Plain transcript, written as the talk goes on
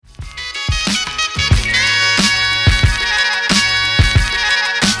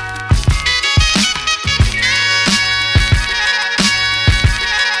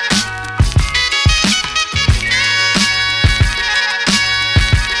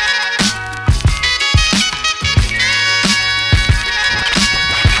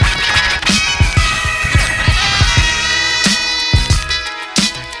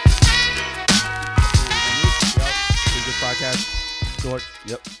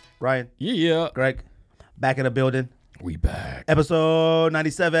Ryan. Yeah. Greg. Back in the building. We back. Episode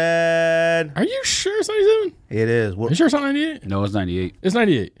 97. Are you sure it's 97? It is. Are you sure it's not 98? No, it's 98. It's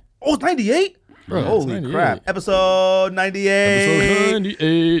 98. Oh, it's 98? Bro, Holy 98. crap. Episode 98. Episode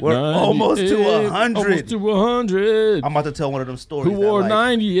 98. We're almost to 100. Almost to 100. I'm about to tell one of them stories. Who wore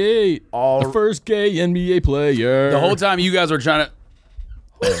 98? all- The first gay NBA player. The whole time you guys were trying to...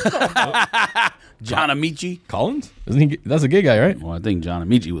 John Amici. Collins? Isn't he? That's a gay guy, right? Well, I think John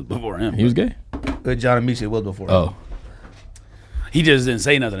Amici was before him. He was gay? Good John Amici was before. Oh. He just didn't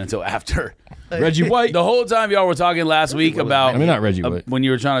say nothing until after. Reggie White. The whole time y'all were talking last week about... I mean, not Reggie White. When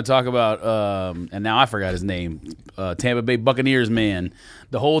you were trying to talk about... and now I forgot his name. Tampa Bay Buccaneers man.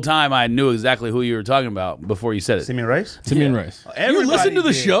 The whole time I knew exactly who you were talking about before you said it. Simeon Rice? Simeon Rice. You Everybody listen to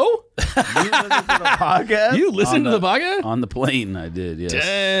the did. show? You listen to the podcast? You listen to the podcast? On the plane, I did, yes.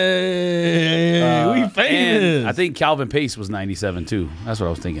 Dang. We famous. And I think Calvin Pace was 97, too. That's what I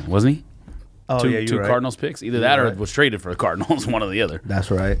was thinking. Wasn't he? Oh, two yeah, you're right. Cardinals picks? Either that or right. was traded for the Cardinals, one or the other.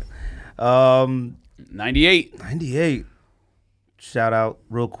 That's right. 98. 98. Shout out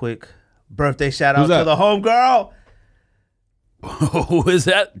real quick. Birthday shout out Who's that? to the homegirl. Who is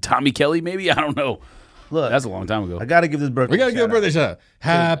that? Tommy Kelly, maybe? I don't know. Look, That's a long time ago. I got to give this birthday We got to give a birthday shout out.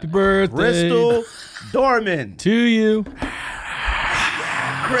 Happy birthday. Crystal Dorman. To you.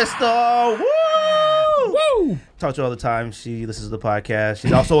 Crystal. Woo! Woo! Talk to her all the time. She listens to the podcast.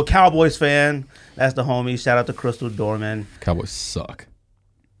 She's also a Cowboys fan. That's the homie. Shout out to Crystal Dorman. Cowboys suck.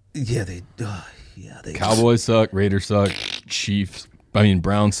 Yeah, they Cowboys suck. Raiders suck.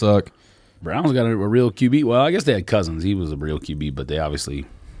 Browns suck. Browns got a real QB. Well, I guess they had Cousins. He was a real QB, but they obviously...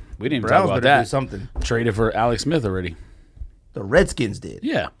 We didn't even Browns talk about better do that. something. Traded for Alex Smith already. The Redskins did.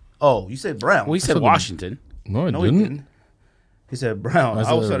 Yeah. Oh, you said Brown. Well, he said said the- Washington. No, no, he didn't. He said Brown. I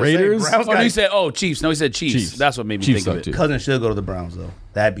I was said going to say Raiders? Browns. Oh, no, he said, Chiefs. No, he said Chiefs. Chiefs. That's what made me Chiefs think of suck, it. too. Cousins should go to the Browns, though.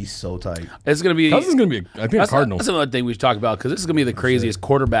 That'd be so tight. It's going to be... Cousins is going to be, I think, a That's Cardinal. That's another thing we've talked about because this is going to be the craziest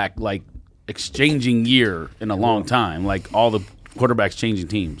quarterback exchanging year in a long time. Like all the quarterbacks changing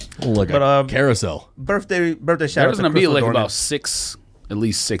teams. Like But, a carousel. Birthday shout There's out to going to be Crystal like Dorman. about at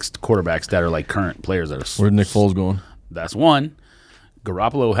least six quarterbacks that are like current players that are. Where's Nick Foles going? That's one.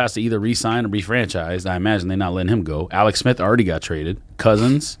 Garoppolo has to either re-sign or be franchised. I imagine they're not letting him go. Alex Smith already got traded.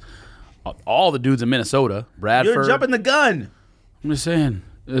 Cousins, all the dudes in Minnesota. Bradford. You're jumping the gun. I'm just saying.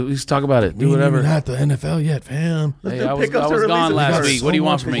 Let's talk about it. Do We ain't whatever. even at the NFL yet, fam. Hey, I was Pickups to gone releases. last You week. got What do you so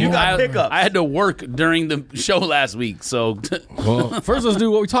want from much me? to do. You got pickups. I had to work during the show last week, so Well, first let's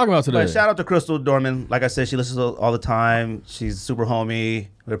do what we talking about today. But shout out to Crystal Dorman. Like I said, she listens all the time. She's super homie.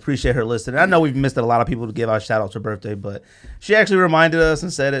 We appreciate her listening. I know we've missed a lot of people to give out shout outs her birthday, but she actually reminded us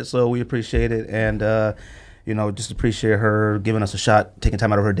and said it, so we appreciate it. And, just appreciate her giving us a shot, taking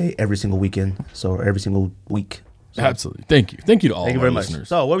time out of her day every single weekend. So every single week. So, Absolutely. Thank you. Thank you to all thank you of our very much. listeners.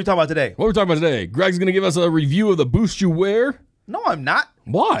 So what are we talking about today? What are we talking about today? Greg's going to give us a review of the Boost You Wear. No, I'm not.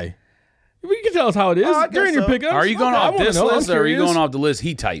 Why? You can tell us how it is. I guess During your so. pickups. are you going Okay, I off wanna this know. I'm list or are you curious. going off the list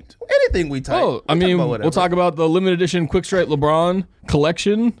he typed? Anything we type. Oh, I mean, we'll talk about the limited edition Quick Stripe LeBron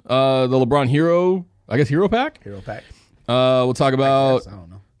collection, the LeBron Hero Pack. Hero Pack. We'll talk about I don't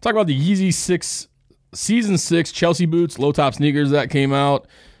know. the Yeezy Season 6 Chelsea boots, low top sneakers that came out.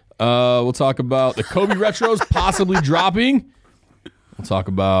 We'll talk about the Kobe retros possibly dropping. We'll talk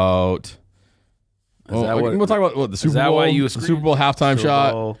about. We'll talk about the Super that Bowl. why you the Super Bowl halftime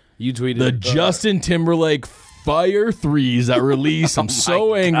shot. So, You tweeted The Justin Timberlake Fire Threes that released. I'm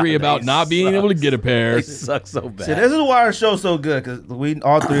so angry God, about they not being suck. able to get a pair. They suck so bad. see, this is why our show's so good, because we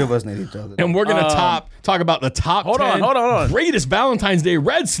all three of us need each other. And we're gonna talk about the top hold 10 on. greatest Valentine's Day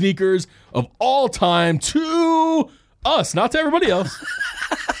red sneakers of all time to us, not to everybody else.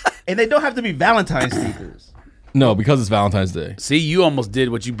 And they don't have to be Valentine's sneakers. No, because it's Valentine's Day. See, you almost did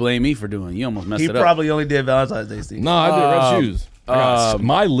what you blame me for doing. You almost messed He it up. probably only did Valentine's Day sneakers. No, I did red shoes.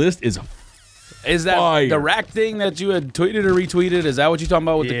 My list is Is that fire. the rack thing that you had tweeted or retweeted? Is that what you're talking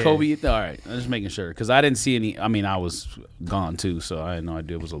about with the Yeah. Kobe? All right, I'm just making sure because I didn't see any. I mean, I was gone too, so I had no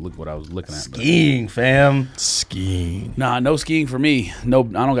idea what I was looking at. but- Skiing, fam. skiing. Nah, no skiing for me. No,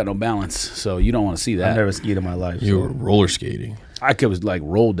 I don't got no balance, so you don't want to see I've that. never skied in my life. You So. were roller skating. I could was like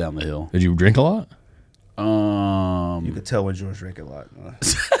rolled down the hill. Did you drink a lot? You could tell when George drank a lot.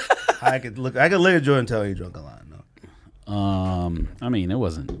 I could look at George and tell he drank a lot. No. I mean, it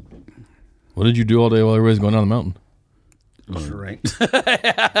wasn't. What did you do all day while everybody's going down the mountain? Drink.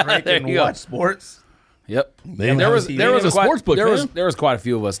 Drink and you go. watch sports. Yep. They There was have a sports book. There was quite a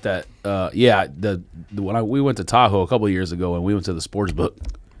few of us that we went to Tahoe a couple of years ago and we went to the sports book.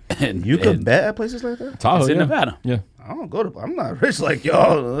 And You could bet at places like that? Tahoe, It's in yeah. Nevada. Yeah. I don't go to. I'm not rich like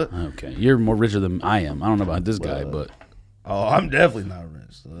y'all. Okay, you're more richer than I am. I don't know about this guy, but Oh, I'm definitely not rich.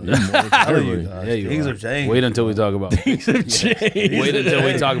 So, Telling you guys, things have changed. Wait until we talk about Things have changed. Wait until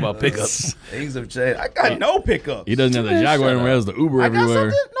we talk about pickups. Things have changed. I got no pickups. He doesn't have the Jaguar anymore. He has the Uber I got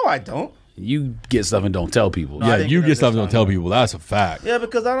everywhere. something? No, I don't. You get stuff and don't tell people. No, I Yeah, didn't you get get stuff and this don't tell time. people. That's a fact. Yeah,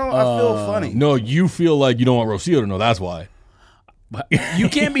 because I feel funny. No, you feel like you don't want Rocio to know. That's why. You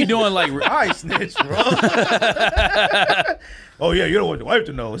can't be doing like I snitch, bro. Oh yeah, you don't want your wife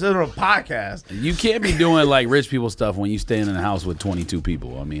to know. It's on a podcast. you can't be doing like rich people stuff when you staying in a house with 22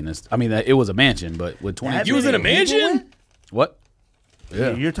 people. I mean, it was a mansion, but with 22. You was in a many people mansion? What?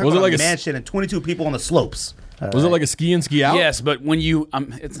 Yeah. You're talking Was it about like a a mansion and 22 people on the slopes. Was it like a ski in, ski out? Yes, but when you,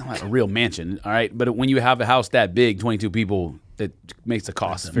 it's not like a real mansion, all right. But when you have a house that big, 22 people, it makes the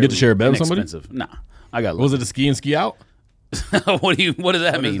cost. You get to share a bed with somebody? Inexpensive. Nah, I got. Was it a ski in, ski out? What does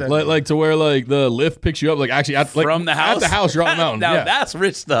that mean? that Like to where like the lift picks you up, like actually at, like, From the house? at the house, you're on the mountain. Now yeah. that's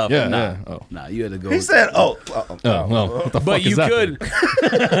rich stuff. Yeah, nah, yeah. Oh. nah, you had to go. He said, "Oh, Oh, well, what the fuck but is you that could,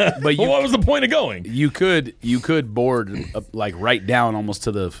 then? but Well, you, what was the point of going? you could board like right down almost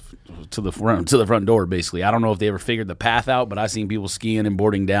to the front door. Basically, I don't know if they ever figured the path out, but I seen people skiing and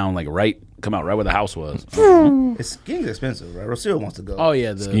boarding down like come out right where the house was. it's skiing's expensive, right? Rocio wants to go. Oh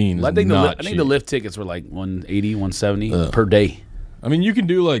yeah, Skiing is I think not the cheap. lift tickets were like 180, 170 per day. I mean, you can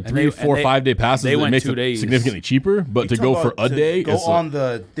do like 3, 4, 5 day passes. they It went makes 2 it days. significantly cheaper, but to go for a day, go it's on like,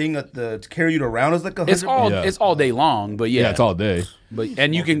 the thing to carry you around is like It's all Yeah. it's all day long, but yeah, yeah, it's all day. But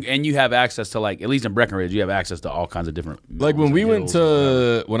and you have access to like at least in Breckenridge, you have access to all kinds of different. Like when we went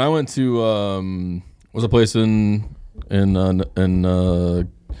to when I went to was a place in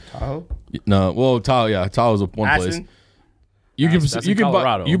Tahoe? no, well, Tahoe was one place. Ashton? You can That's you in can buy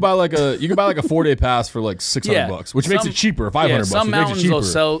Colorado. you buy like a 4-day pass for like $600, which makes it cheaper. $500, Some which makes it mountains cheaper will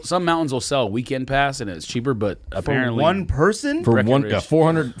sell. Some mountains will sell a weekend pass, and it's cheaper. But For apparently, one person? for one Breckenridge.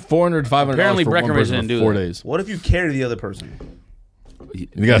 400 $500 Apparently for one Breckenridge person didn't for do 4 that. days. What if you carry the other person? You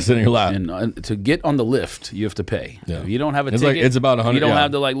gotta sit in your lap. and to get on the lift, you have to pay. Yeah. If you don't have a It's like- ticket, it's about if 100, You don't yeah.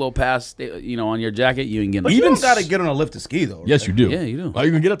 have the like little pass, on your jacket. You can get. But on you the don't Even got to s- get on a lift to ski, though. Yes, you do. Yeah, you do. Oh,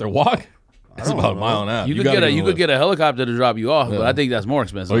 you can get up there walk. It's don't about a know. mile and a half. You could gotta get a on you the could lift. get a helicopter to drop you off, but I think that's more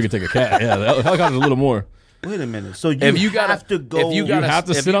expensive. Or you could take a cat. Yeah, the helicopter's a little more. Wait a minute. So If you gotta- have to go. if you You gotta- have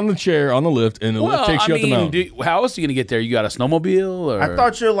to if sit you- on the chair on the lift, and the lift takes you up the mountain. how else are you gonna get there? You got a snowmobile? Or? I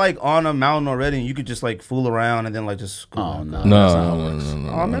thought you're like on a mountain already, and you could just like fool around and then like just. Go Oh back no, up. that's not how it works.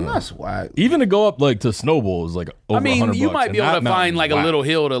 Oh man, that's whack. Even to go up like to Snowball is like over I mean, $100. you might be and able that to find mountain like is a whack. little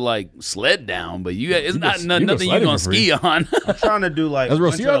hill to like sled down, but it's not you go nothing you're sledding gonna for free. ski on. I'm trying to do like Has Rocio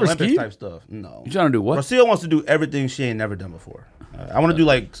Winter ever Olympics skied? type stuff. No. You trying to do what? Rocio wants to do everything she ain't never done before. I want to do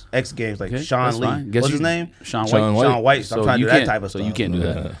like X Games, like Okay, Sean that's Lee. fine. Guess What's you- his name? Sean Sean White. White. Sean White. So I'm trying to do that can't- type of so stuff. you can't do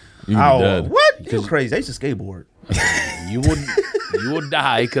that. You can be Oh, dead. what? You crazy? I used to skateboard. You will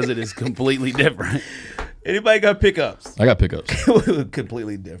die because it is completely different. Anybody got pickups? I got pickups.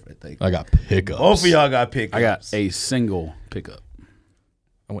 Completely different. Thank you. I got pickups. Both of y'all got pickups. I got a single pickup.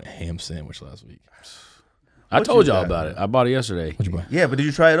 I went ham sandwich last week. I What told you y'all got? about it. I bought it yesterday. What'd you buy? Yeah, but did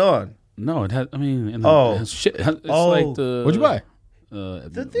you try it on? No, it had. I mean, Oh. it's shit. It's Oh. like the. What'd you buy?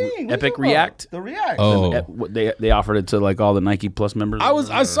 The thing. what Epic you talking React. about? The React. Oh, They offered it to like all the Nike Plus members.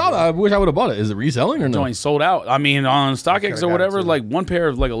 I saw that. I wish I would have bought it. Is it reselling or no? Joint sold out. I mean, on StockX Coulda or got whatever, it, too. like one pair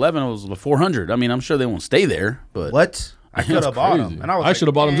of like 11 was like 400. I mean, I'm sure they won't stay there, but What? I could have bought Crazy. them. And I was I should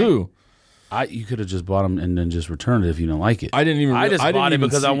have bought them too. you could have just bought them and then just returned it if you didn't like it. I didn't even. I just didn't bought it even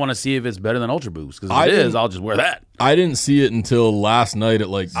because see- I want to see if it's better than Ultra Boost. Because I if it is, didn't- I'll just wear that. I didn't see it until last night at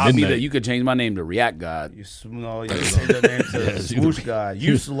like I'll be midnight. the, you could change my name to React God. You change your name to Swoosh guy.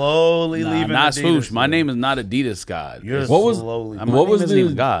 You slowly Nah, leaving not Adidas, swoosh. My dude. name is not Adidas God. You're What was- slowly. I'm- What My was name isn't the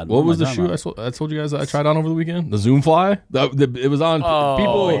even God. What What was am the I shoe talking I told you guys that I tried on over the weekend? The Zoom Fly. It was on.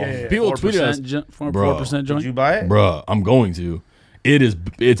 People tweeted us, 4% Did joint. you buy it? bruh. I'm going to. It's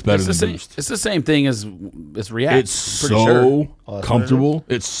better It's than Boost. it's the same thing as it's React. It's pretty so sure. comfortable.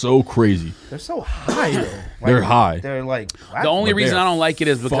 It's so crazy. They're so high though. They're high. They're like The only But reason they're I don't like it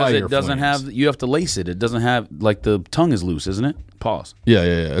is because fire it doesn't flames. have. You have to lace it. It doesn't have like the tongue is loose, isn't it? Pause. Yeah.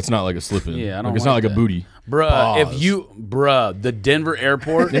 It's not like a slip in. Yeah, I don't It's not like like a that. booty. Bruh, Pause. the Denver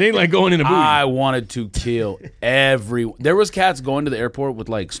airport, It ain't like going in a booty. I wanted to kill everyone. There was cats going to the airport with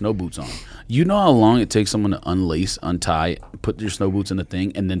like snow boots on. You know how long it takes someone to unlace, untie, put your snow boots in the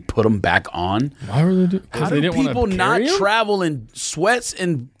thing, and then put them back on? Why were they doing? How do people not travel in sweats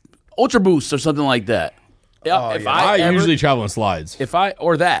and Ultra Boosts or something like that? If I ever- usually travel in slides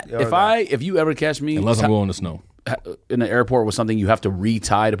if you ever catch me unless I'm going to snow. in the airport with something you have to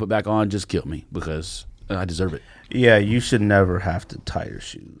retie to put back on, just kill me because I deserve it. Yeah, you should never have to tie your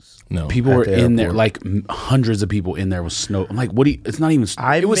shoes. No. People At were the in there, airport. like hundreds of people in there with snow. I'm like, what do you, it's not even,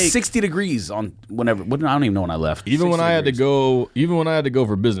 it was 60 degrees on whenever, I don't even know when I left. Even when 60 I had to degrees. go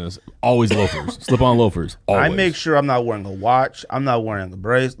for business, always loafers. Slip on loafers. Always. I make sure I'm not wearing a watch. I'm not wearing a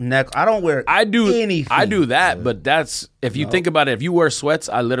bracelet. Neck. I don't wear anything. I do that, but that's, if you think about it, if you wear sweats,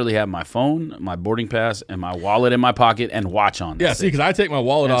 I literally have my phone, my boarding pass, and my wallet in my pocket and watch on. Yeah, That's see, it. because I take my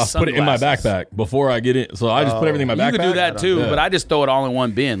wallet And off, put it in my sunglasses. backpack before I get in. So I just put everything in my You backpack. could do that too, Yeah. but I just throw it all in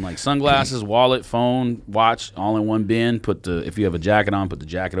one bin, like sunglasses, wallet, phone, watch, all in one bin. If you have a jacket on, put the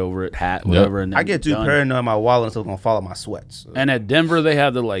jacket over it, hat, whatever. And then I get too done. paranoid. My wallet is gonna fall out my sweats. And at Denver, they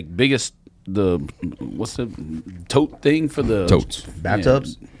have the biggest what's the tote thing for the Totes.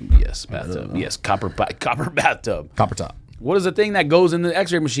 Bathtubs? Yes, bathtub. Yes, copper bathtub. Copper top. What is the thing that goes in the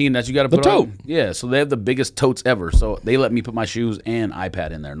X-ray machine that you got to put tote. on? Yeah, so they have the biggest totes ever. So they let me put my shoes and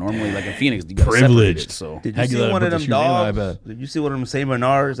iPad in there. Normally, like in Phoenix, you got Privileged. So Did you Heck, you see let one him of put them the shoes in the dogs? iPad. Did you see one of them Saint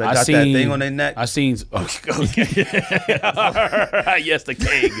Bernards that I got that thing on their neck? I seen. Yes, the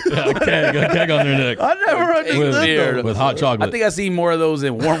keg. Keg on their neck. I never understood beer. those. With hot chocolate. I think I seen more of those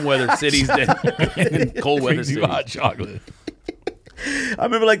in warm weather cities than in cold weather Drinks you cities. hot chocolate. I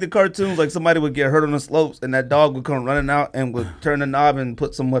remember like the cartoons, like somebody would get hurt on the slopes, and that dog would come running out and would turn the knob and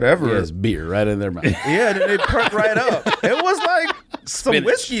put some whatever. Yeah, it's beer right in their mouth. Yeah, then they perk right up. It was like some Spinach.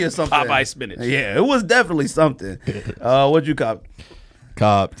 whiskey or something. Popeye spinach. Yeah, it was definitely something. What'd you cop?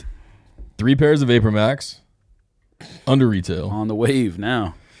 Copped 3 pairs of Vapor Max under retail. On the wave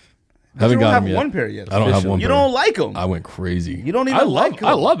now. Haven't You don't got have them yet. one pair yet. I don't have officially. one You pair. don't like them. I went crazy. You don't even I love, like 'em.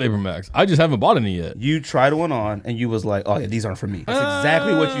 I love Vapor Max. I just haven't bought any yet. You tried one on and you was like, "Oh yeah, these aren't for me." That's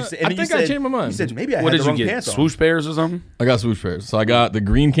exactly what you said. And I then think you I said, changed my mind. You said maybe I What had did the you wrong get? pants on. Swoosh pairs or something? I got swoosh pairs. So I got the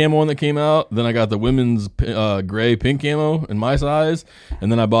green camo one that came out. Then I got the women's gray pink camo in my size.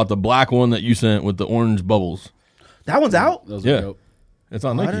 And then I bought the black one that you sent with the orange bubbles. That one's out. Those Yeah. are dope. It's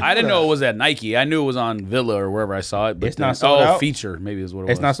on Why Nike. did- I didn't know it was at Nike. I knew it was on Villa or wherever I saw it. But It's not sold out? Feature maybe is what it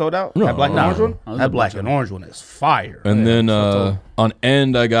was. It's not sold out. No. That black and No. orange one. Those are That black bunch and orange one is fire. And then so on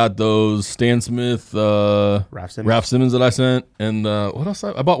end, I got those Stan Smith Ralph Simmons. that I sent. And what else?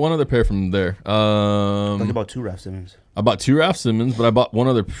 I bought one other pair from there. Think about 2 Ralph Simmons. I bought 2 Ralph Simmons, but I bought one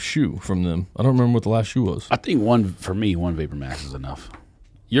other shoe from them. I don't remember what the last shoe was. I think one Vapor Max is enough.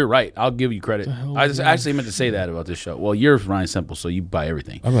 You're right. I'll give you credit. I just actually meant to say that about this show. Well, you're Ryan Simple, so you buy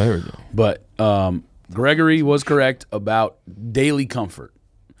everything. I buy everything. But Gregory was correct about daily comfort.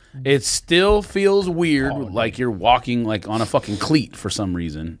 It still feels weird, like you're walking like on a fucking cleat for some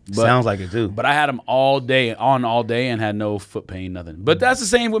reason. But, Sounds like it too. But I had them all day, and had no foot pain, nothing. But that's the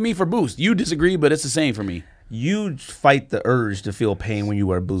same with me for Boost. You disagree, but it's the same for me. You fight the urge to feel pain when you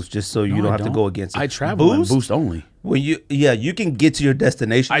wear Boost, just so you No, don't I have to go against it. I travel in Boost. Boost only. When you can get to your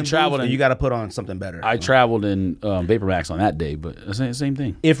destination. I in Boost, traveled and in- you got to put on something better. I traveled in Vapor Max on that day, but it's the same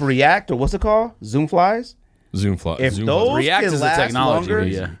thing. If React or what's it called, Zoom flies. Zoom fly. If Zoom those React can is the last technology, longer,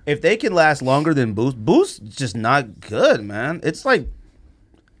 yeah. if they can last longer than Boost's just not good, man. It's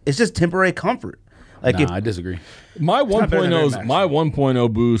just temporary comfort. Like Nah, if I disagree. My not better than 1.0s, Air Max. my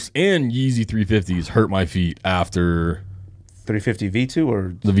 1.0 Boost and Yeezy 350s hurt my feet after 350 V2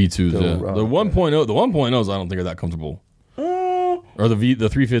 or the V2s. The- Yeah. oh, The 1.0, the 1.0s, I don't think are that comfortable. Or the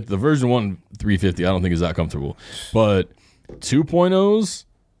 350, the version 1 350, I don't think is that comfortable. But 2.0s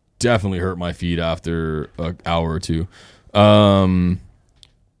definitely hurt my feet after an hour or two.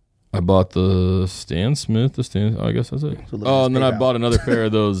 I bought the Stan Smith. I guess that's it. So look at Oh, this and then I PayPal. bought another pair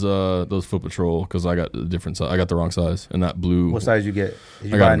of those Foot Patrol because I got a different size. I got the wrong size, and that blue. what size you get?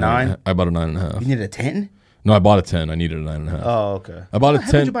 Did I you got buy a a 9? I bought a 9.5. You need a 10? No, I bought a 10. I needed a 9.5. Oh, okay. I bought a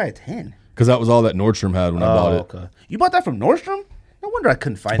How did you 10 buy a 10? because that was all that Nordstrom had when I bought Oh, it. okay. You bought that from Nordstrom? No wonder I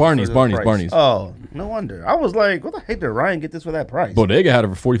couldn't find Barney's, it for the Barney's. price. Oh, no wonder. I was like, what the heck did Ryan get this for that price? Bodega had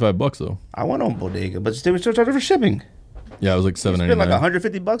it for $45 though. I went on Bodega, but they were still charging for shipping. Yeah, it was like Spent $7.99. like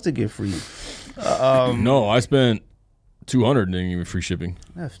 $150 to get free. No, I spent $200 and didn't even free shipping.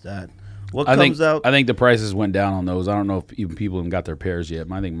 That's that. What I comes think out? I think the prices went down on those. I don't know if even people even got their pairs yet.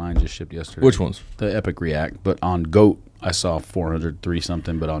 I think mine just shipped yesterday. Which ones? The Epic React, but on Goat I saw 403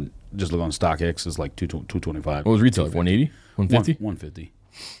 something, but on just look on StockX it's like 225. What was retail? Like 180? 150? 150.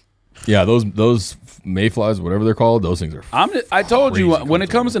 Yeah, those Mayflies, whatever they're called, those things are. I told you Crazy when it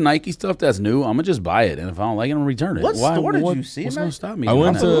comes to Nike stuff that's new, I'm gonna just buy it, and if I don't like it, I'm gonna return it. What store did you see, What's man? gonna stop me? I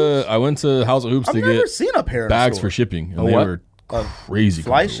went to House of Hoops I've to never get seen a pair in a bags store. for shipping, and A they what? were crazy.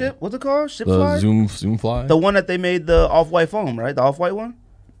 Fly comfortable. ship? What's it called? Ship The fly? Zoom Fly. The one that they made the off-white foam, right? The off-white one?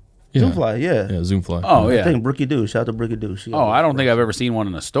 Yeah. Zoomfly, yeah. Yeah, Zoom Fly. Oh I yeah. think Brookie Doo. Shout out to Brookie Doo. Oh, I don't think I've ever seen one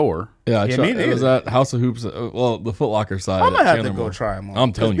in a store. Yeah, Yeah, me it was neither. at House of Hoops. Well, the Foot Locker side. I might at have to Chandler go Mall. try them.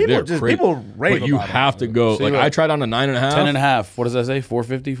 I'm telling you, they're crazy. People rave But you about have to them. go. See Like what- I tried on a 9.5. 10.5. What does that say?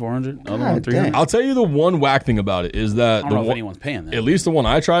 450, 400? Other one, God 300? damn. I'll tell you the one whack thing about it is that I don't the know if one, anyone's paying that. at least the one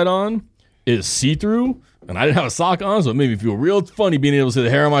I tried on is see-through, and I didn't have a sock on, so it made me feel real funny being able to see the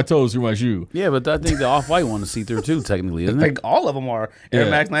hair on my toes through my shoe. Yeah, but I think the off-white one is see-through too, technically, isn't I it? think all of them are Air Yeah.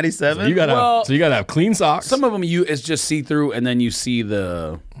 Max 97. So you gotta have clean socks. Some of them it's just see-through, and then you see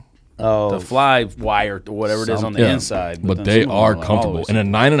the oh, fly wire or whatever it is on the Yeah. inside. but then they some of them are like comfortable. always- And a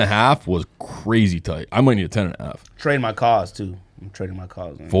 9.5 was crazy tight. I might need a 10.5. trade my cause too. I'm trading my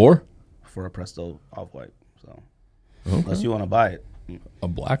cause man, 4? for a Presto off-white. So unless you want to buy it. A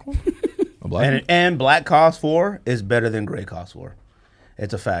black one? A black one? And black cause 4 is better than gray cause 4.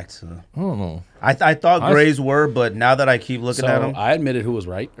 It's a fact. So. I don't know. I thought grays were, but now that I keep looking at So them, I admitted who was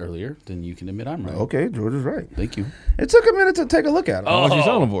right earlier. Then you can admit I'm right. okay, George is right. Thank you. It took a minute to take a look at them. How much are you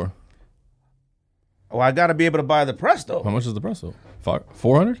selling them for? Well, I got to be able to buy the How Presto. much is the Presto?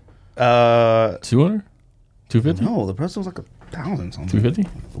 400? 200? 250? No, the Presto's like 1,000 something. 250?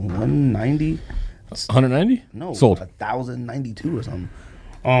 190. 190? No, Sold. 1,092 or something.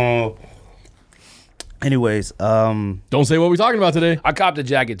 Anyways, Don't say what we're talking about today. I copped a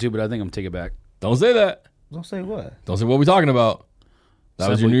jacket too, but I think I'm gonna take it back. Don't say that. don't say what. Don't say what we're talking about. That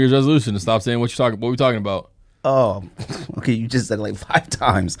was your Simply- New Year's resolution to stop saying what we're talking about. Oh, okay. You just said it like 5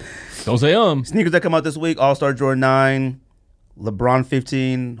 times. Don't say Sneakers that come out this week: All Star Jordan 9, LeBron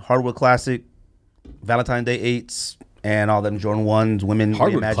 15, Hardwood Classic, Valentine's Day 8s, and all them Jordan 1s. Women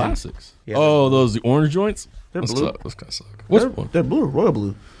Hardwood reimagined. Classics. Yeah, Oh, those the orange joints? They're Those blue. suck. Those kind of suck. What's one? They're blue, royal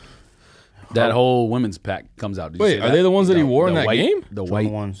blue. That whole women's pack comes out. Did you Wait, see are that? they the ones that he wore in that white, game? The Jordan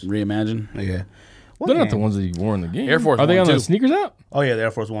white ones. reimagine. Yeah. What They're not the game? ones that he wore in the game. Air Force Are they One, on too. the sneakers app? Oh yeah, the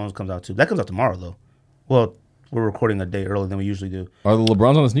Air Force One comes out too. That comes out tomorrow though. Well, we're recording a day earlier than we usually do. Are the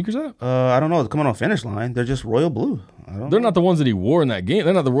LeBrons on the sneakers app? I don't know. It's coming on Finish Line. They're just royal blue. I don't They're know. not the ones that he wore in that game.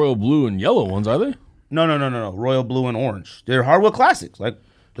 They're not the royal blue and yellow ones, are they? No. Royal blue and orange. They're Hardwood Classics. Like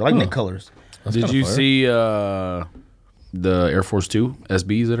they're like Nick colors. That's Did kinda you fire. see the Air Force 2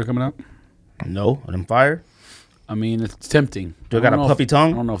 SBs that are coming out? No, them fire. I mean, it's tempting. Do it I got don't a know puffy if-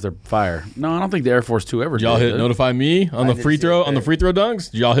 tongue? I don't know if they're fire. No, I don't think the Air Force 2 ever Did y'all did. hit notify me on the didn't free see throw it on the there. free throw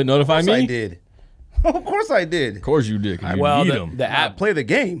dunks? Did y'all hit notify Of me? course I did. Of course I did. Of course you did. 'Cause you Well, need the, them. the I app play the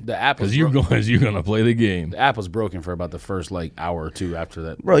game, the app was Because broken. you're gonna play the game. The app was broken for about the first like hour or two after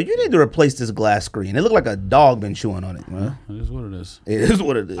that. bro. You need to replace this glass screen. It looked like a dog been chewing on it, man. It is what it is. It is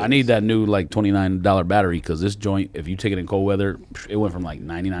what it is. I need that new like $29 battery because this joint, if you take it in cold weather, it went from like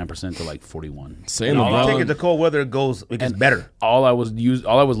 99% to like 41. Saying all I Take LeBron. it to cold weather. It gets better. All I was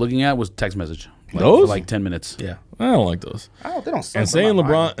looking at was text message. Like, Those? for like 10 minutes. Yeah. I don't like those. They don't. suck And for saying my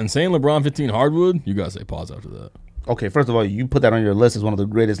LeBron 15 hardwood, you gotta say pause after that. mind. Okay, first of all, you put that on your list as one of the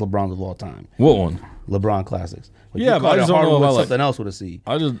greatest LeBrons of all time. What one? LeBron classics. But Yeah, you but I called it just don't know hardwood, if I like- something else with a C.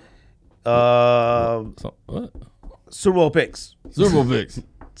 I just what? Super Bowl picks. Super Bowl picks.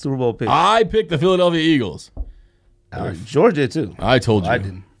 Super Bowl picks. I picked the Philadelphia Eagles. George did too. I told you. I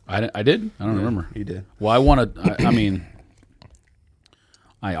didn't. I did? I don't remember. You did. Well, I wanted, I mean,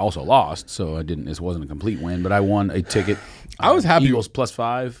 I also lost, so I didn't, this wasn't a complete win, but I won a ticket. I was happy. Eagles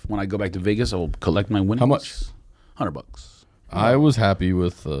 +5. When I go back to Vegas, I will collect my winnings. How much? $100. I was happy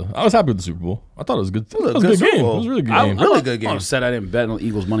with the Super Bowl. I thought it was a good. It was a good good Super game. Bowl. It was a really good I- game. Really I'm good game. upset I didn't bet on the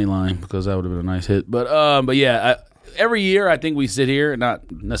Eagles money line because that would have been a nice hit. But yeah, every year I think we sit here, not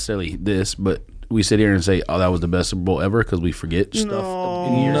necessarily this, but we sit here and say, "Oh, that was the best Super Bowl ever," because we forget stuff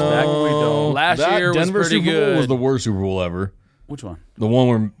in years back. We don't. Last That year was Denver pretty Super Bowl good. was the worst Super Bowl ever. Which one? The one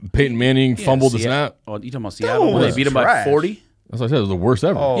where Peyton Manning fumbled the snap. Oh, you talking about Seattle one when they was beat them by trash. 40? That's what I said. It was the worst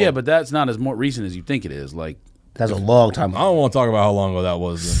ever. Oh. Yeah, but that's not as more recent as you think it is. Like, That's a long time I ago. don't want to talk about how long ago that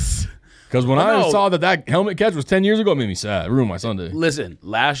was. Because when I no. saw that helmet catch was 10 years ago, it made me sad. It ruined my Sunday. listen,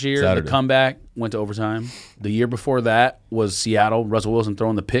 last year Saturday. the comeback went to overtime. The year before that was Seattle. Russell Wilson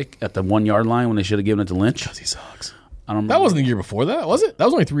throwing the pick at the 1 yard line when they should have given it to Lynch. He sucks. I don't remember. That wasn't the year before that, was it? That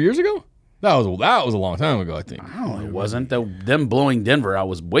was only 3 years ago? That was a long time ago, I think. It wasn't. Them blowing Denver out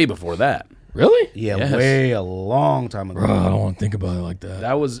was way before that. Really? Yeah, Yes. way a long time ago. Bro, I don't want to think about it like that.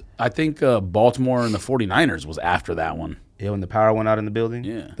 That was, I think, Baltimore and the 49ers was after that one. Yeah, when the power went out in the building.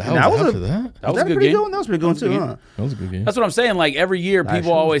 Yeah. That was after that? That was a good pretty game. good one? That was pretty good too, huh? That was a good game. That's what I'm saying. Like every year, Last people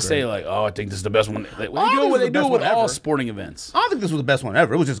year was always great. say like, "Oh, I think this is the best one." Like, think they this is do the best it with one all ever. sporting events. I don't think this was the best one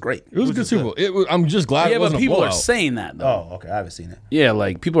ever. It was just great. It was a good Super Bowl. I'm just glad Yeah, it but wasn't people a are blowout. saying that though. Oh, okay. I haven't seen it. Yeah,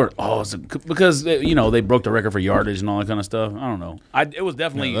 like people are because they broke the record for yardage and all that kind of stuff. I don't know. It was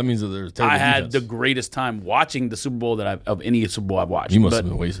definitely. Yeah, that means that there's terrible I had defense. the greatest time watching the Super Bowl of any Super Bowl I've watched. You must But, have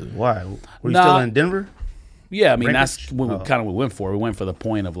been wasted. Why? Were you Nah. still in Denver? Yeah, I mean Breakage? that's what we kind of went for. We went for the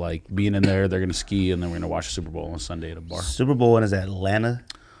point of like being in there. They're going to ski and then we're going to watch the Super Bowl on Sunday at a bar. Super Bowl is Atlanta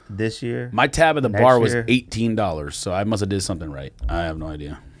this year. My tab at the Next bar was year? $18, so I must have did something right. I have no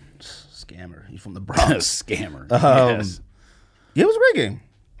idea. Scammer. You from the Bronx? Scammer. Yes. Yeah, it was a great game.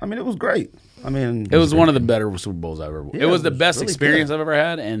 I mean, it was great. I mean, It was one of the better Super Bowls I've ever. Yeah, it was it the was best really experience good. I've ever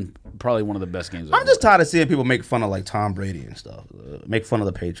had, and probably one of the best games. I've I'm ever just tired of seeing people make fun of like Tom Brady and stuff. Make fun of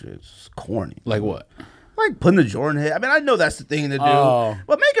the Patriots. It's corny. like what? Like putting the Jordan head. I mean, I know that's the thing to do. Oh.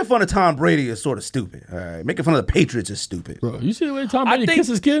 But making fun of Tom Brady is sort of stupid. All right, making fun of the Patriots is stupid. Bro, you see the way Tom Brady think- kisses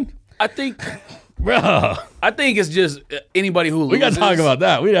his kid? I think. Bro, I think it's just anybody who loses. we got to talk about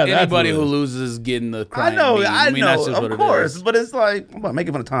that. We got Anybody who loses is getting the. I crying know, meme. I mean, know, that's just what of it course. is. But it's like, I'm about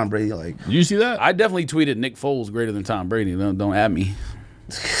making fun of Tom Brady. Like, You see that? I definitely tweeted Nick Foles greater than Tom Brady. Don't at me.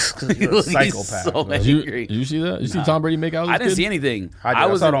 'cause you're a He's psychopath. so bro. angry. Did you see that? You see Tom Brady make out with I his didn't kid? see anything.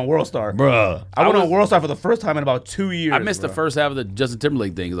 I saw it on World Star. Bruh. I went I on was- World Star for the first time in about 2 years. I missed the bro. first half of the Justin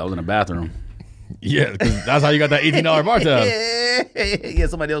Timberlake thing because I was in the bathroom. Yeah, 'cause that's how you got that $18 bar tab. Yeah,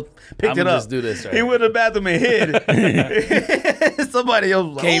 somebody else picked I'ma it up. just do this right He here. went to the bathroom and hid. Somebody else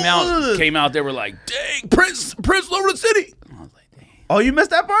was like, Came "Ugh." out. They were like, "Dang, Prince over the city." I was like, "Dang." Oh, you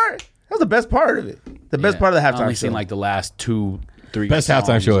missed that part? That was the best part of it. The best part of the I halftime only show. seen like the last 2-3 Best halftime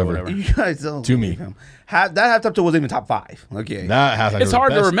songs show or ever. whatever. You guys don't To me. believe him. That halftime show wasn't even top 5. Okay. That halftime It's show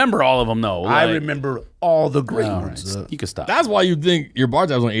hard was to best. remember all of them though. I Like, remember all the great all ones. right, you can stop. That's why you think your bar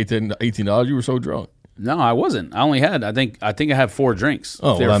tab was only $18. You were so drunk. No, I wasn't. I only had. I think I had 4 drinks.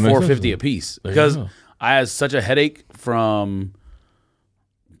 Oh, They well, were that makes $4.50 sense. a piece There you because go. I had such a headache from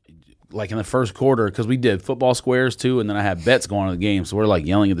like in the first quarter because we did football squares too, and then I had bets going on the game, so we're like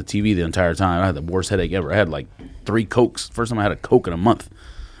yelling at the TV the entire time. I had the worst headache ever. I had like 3 Cokes. First time I had a Coke in a month.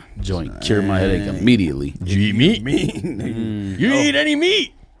 Joint cured my headache immediately. Did you eat meat? Mean. You didn't eat any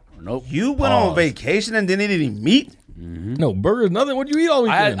meat. Nope. You went on vacation and didn't eat any meat? No burgers, nothing. What did you eat all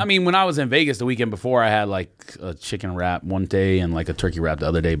weekend? I mean, when I was in Vegas the weekend before, I had like a chicken wrap one day and like a turkey wrap the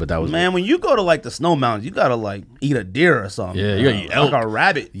other day, but that was Man, when you go to like the snow mountains, you gotta like eat a deer or something. Yeah, you gotta eat elk. Like a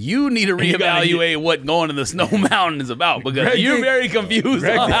rabbit. You need to you gotta reevaluate what going to the Snow Mountain is about because Greg you're think- very confused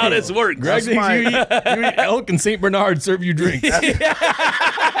Greg on how think- this works. Greg thinks my- you eat elk and St. Bernard serve you drinks.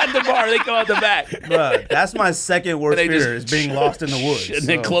 At the bar, they come out the back. Bruh, that's my second worst They just- fear is being lost in the woods. And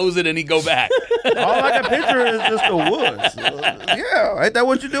then So, close it and he go back. all I can picture is just the woods. Yeah, ain't that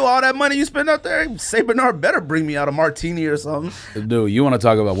what you do? All that money you spend out there? St. Bernard better bring me out a martini or something. Dude, you want to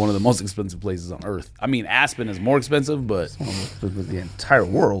talk about one of the most expensive places on earth. I mean, Aspen is more expensive, but The entire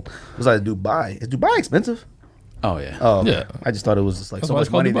world. Besides Dubai. Is Dubai expensive? oh yeah. Oh, Yeah. I just thought it was just like so why much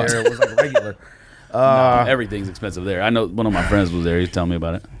it's called money Dubai. there. It was like regular. No, everything's expensive there. I know one of my friends was there. He's telling me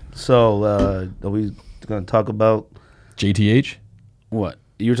about it. So, are we going to talk about? JTH? What?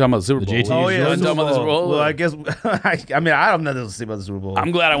 You were talking about the Super Bowl. JT Oh, You yeah. were talking about the Super Bowl? Well, I guess, I mean, I don't know nothing to say about the Super Bowl.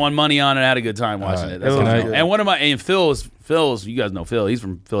 I'm glad I won money on it. I had a good time watching it. That's It all was I know. good. And one of my and Phil's, you guys know Phil. He's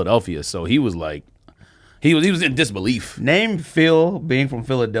from Philadelphia, so he was like, he was in disbelief. Name Phil being from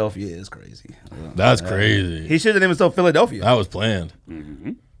Philadelphia is crazy. That's crazy. He should have named himself Philadelphia. That was planned.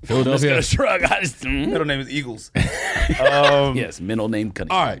 Philadelphia. Gonna shrug. I just, Middle name is Eagles. yes, middle name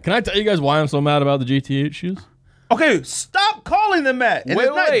Cunningham. All right, can I tell you guys why I'm so mad about the JTH shoes? Okay, stop calling them that. And Wait,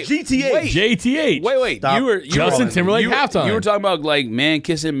 it's not wait, GTA. wait. JTH. Wait. Stop. You Justin were- Timberlake you, halftime. You were talking about like man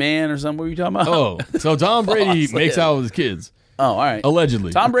kissing man or something. What were you talking about? Oh, so Tom Brady Pause. makes out with his kids, Oh, all right.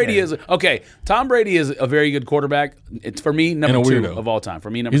 allegedly. Tom Brady is okay. Tom Brady is a very good quarterback. It's for me number And a 2 weirdo. of all time. For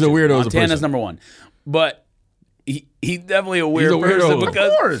me, number He's a 2. weirdo as a Montana's person. number 1, but he's definitely a weird He's a weirdo. person Of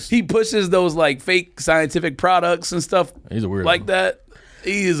because course. he pushes those like fake scientific products and stuff. He's a weirdo. like that.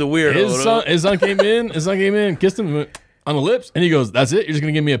 He is a weirdo. His son came in, kissed him went on the lips, and he goes, "That's it. You're just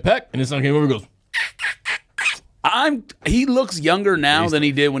gonna give me a peck." And his son came over, and goes, He looks younger now than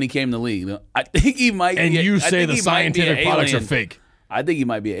he did when he came to the league. I think he might. and be, you I say think the he might be an scientific products are alien. fake. I think he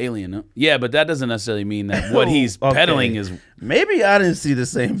might be an alien. No? Yeah, but that doesn't necessarily mean that what he's Okay. peddling is. Maybe I didn't see the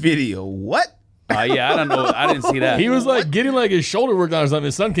same video. What? Yeah, I don't know. I didn't see that. He was like getting like his shoulder worked on or something.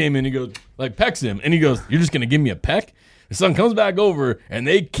 His son came in, he goes, like pecks him, and he goes, "You're just gonna give me a peck?" His son comes back over, and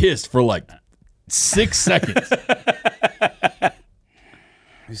they kissed for like 6 seconds.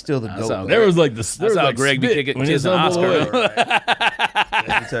 He's still the GOAT. There was like this. That's how Greg be kicking kids an Oscar.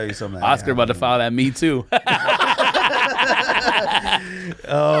 Let me tell you something. Oscar about to file that Me Too.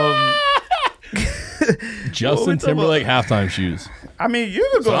 Justin Timberlake halftime shoes. I mean, you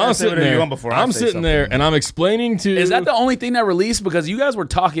could go I'm sitting there. I'm sitting there, and I'm explaining to. Is that the only thing that released? Because you guys were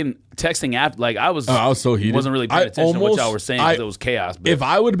texting after. Like I was so heated. Wasn't really paying attention to what y'all were saying because it was chaos. But. If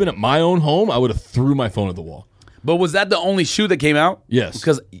I would have been at my own home, I would have threw my phone at the wall. But was that the only shoe that came out? Yes.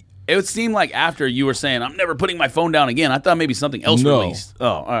 Because it seemed like after you were saying, I'm never putting my phone down again, I thought maybe something else released. Oh,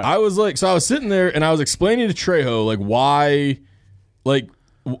 all right. I was sitting there and I was explaining to Trejo, like, why, like,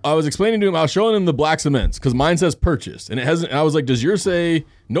 I was explaining to him, I was showing him the black cements because mine says purchased. And it hasn't, and I was like, does yours say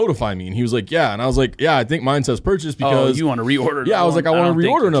notify me? And he was like, yeah. And I was like, yeah, I think mine says purchased because. You want to reorder? Yeah, I was like, I want to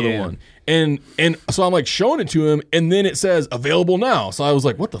reorder another one. And so I'm like showing it to him and then it says available now. So I was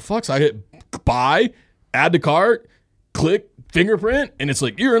like, what the fuck? So I hit buy, add to cart, click, fingerprint, and it's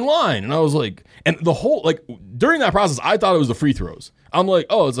like, you're in line. And I was like, and the whole, like, during that process, I thought it was the free throws. I'm like,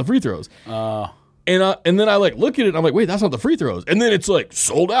 oh, it's the free throws. And then I like look at it and I'm like, wait, that's not the free throws. And then it's like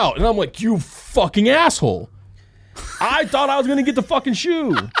sold out. And I'm like, you fucking asshole. I thought I was going to get the fucking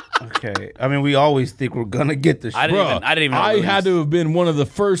shoe. Okay. I mean, we always think we're going to get the shoe. I didn't even know I had to have been one of the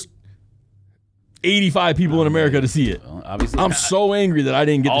first 85 people in America to see it. Well, obviously, I'm so angry that I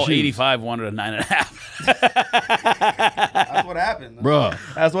didn't get the shoes. All 85 wanted a 9.5. That's what happened. Bruh.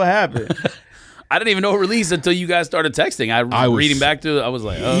 That's what happened. I didn't even know it released until you guys started texting. I was reading back to it. I was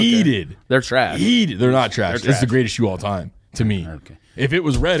like, oh, heated. Okay. They're trash. Heated. They're not trash. They're It's the greatest shoe all time to me. Okay. If it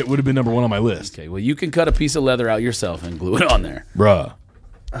was red, it would have been number one on my list. Okay, well, you can cut a piece of leather out yourself and glue it on there. Bruh.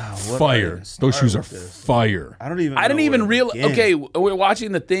 What Fire. Those shoes are fire. I didn't even realize. Okay, we're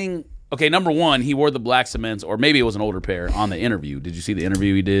watching the thing. Okay, number one, he wore the black cements, or maybe it was an older pair on the interview. Did you see the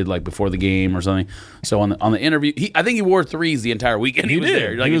interview he did like before the game or something? So on the interview, I think he wore threes the entire weekend. He was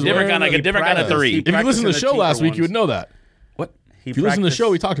there, like a different kind of three. If you listened to the show last week, you would know that. What? If you listened to the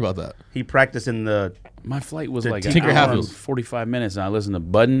show, we talked about that. He practiced in the. My flight was like Tinker an hour Hatfield. and 45 minutes, and I listened to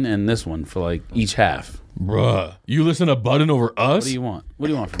Budden and this one for like each half. Bruh, you listen to Budden over us? What do you want? What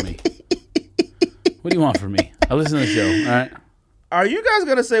do you want from me? What do you want from me? I listen to the show. All right. Are you guys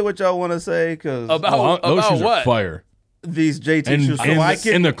gonna say what y'all want to say? Because about those shoes what? are fire. These JT shoes,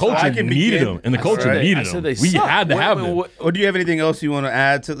 and the culture needed them. And the culture needed them. We had to have them. Or do you have anything else you want to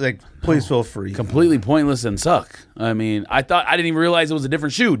add to? Like, please feel free. Completely pointless and suck. I mean, I didn't even realize it was a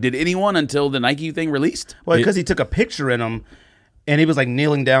different shoe. Did anyone until the Nike thing released? Well, because he took a picture in them, and he was like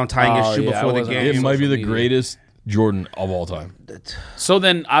kneeling down, tying his shoe before the game. It might be the greatest Jordan of all time. So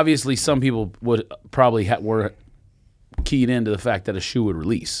then, obviously, some people would probably were keyed into the fact that a shoe would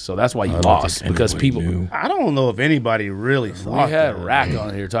release. So that's why you lost, because people knew. I don't know if anybody really thought we had that. Rack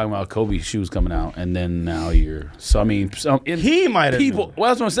on here talking about Kobe shoes coming out, and then now you're. So I mean, he might have. People.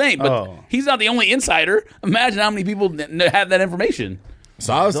 Well, that's what I'm saying. But he's not the only insider. Imagine how many people have that information.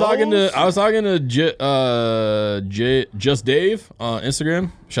 So I was talking to Just Dave on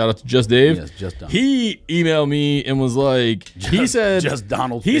Instagram. Shout out to Just Dave. Yes, Just Donald. He emailed me and was like, he said Just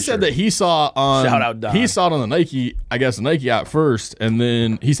Donald. He Fisher. said that he saw on Shout out Don. He saw it on the Nike, I guess the Nike app first, and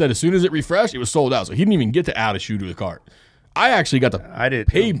then he said as soon as it refreshed, it was sold out. So he didn't even get to add a shoe to the cart. I actually got to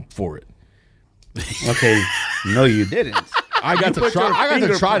pay for it. Okay, no, you didn't. I got to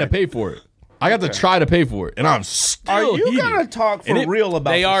try to pay for it. I got to try to pay for it, and I'm still. Are you heated. gonna talk for real about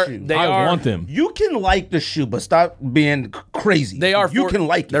the shoe? I want them. You can like the shoe, but stop being crazy. You can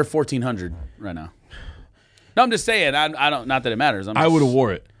like it. They're 1,400 right now. No, I'm just saying. I don't. Not that it matters. I would have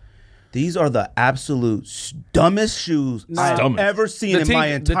wore it. These are the absolute dumbest shoes I've ever seen in my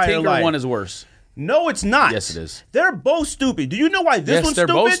entire life. The Tinker one is worse. No, it's not. Yes, it is. They're both stupid. Do you know why this one's they're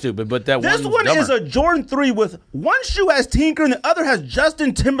stupid? both stupid, but this one dumber. is a Jordan 3 with one shoe has Tinker and the other has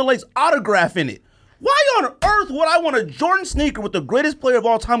Justin Timberlake's autograph in it. Why on earth would I want a Jordan sneaker with the greatest player of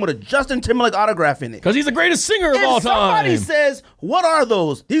all time with a Justin Timberlake autograph in it? Because he's the greatest singer of all time. Somebody says, what are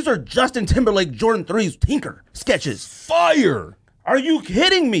those? These are Justin Timberlake Jordan 3's Tinker sketches. Fire. Are you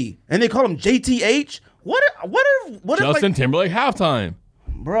kidding me? And they call him JTH? What if Justin Timberlake halftime.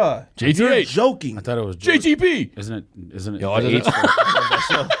 Bruh. JTH. You're joking. I thought it was JTP. Isn't it? Yo,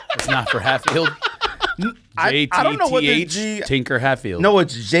 It's not for Hatfield. I don't know what the G... Tinker Hatfield. No,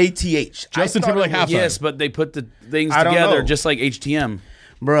 it's JTH. Justin Timberlake halftime. Yes, but they put the things together just like HTM.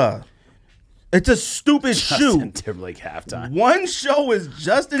 Bruh. It's a stupid shoe. Justin Timberlake halftime. One show is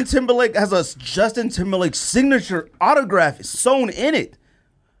Justin Timberlake has a Justin Timberlake signature autograph sewn in it.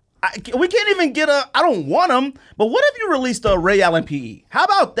 We can't even get I don't want them, but what if you released a Ray Allen PE? How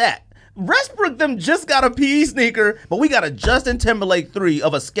about that? Westbrook them just got a PE sneaker, but we got a Justin Timberlake 3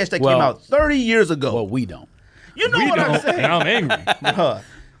 of a sketch that came out 30 years ago. Well, we don't. You know what I'm saying? And I'm angry.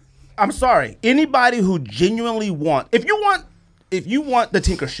 I'm sorry. Anybody who genuinely if you want the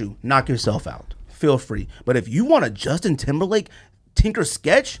Tinker shoe, knock yourself out. Feel free. But if you want a Justin Timberlake Tinker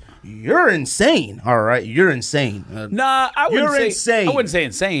sketch, you're insane. All right, you're insane. Nah, I wouldn't say insane. I wouldn't say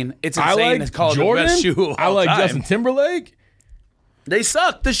insane. It's I insane. like It's called Jordan. the best shoe of I all like time. Justin Timberlake. They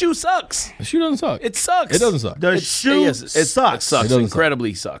suck. The shoe sucks. The shoe doesn't suck. It sucks. It doesn't suck. The It shoe sucks. sucks. It sucks. doesn't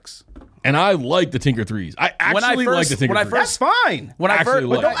Incredibly sucks. And I like the Tinker 3s. I actually like the Tinker 3s. That's fine. When I Actually first, love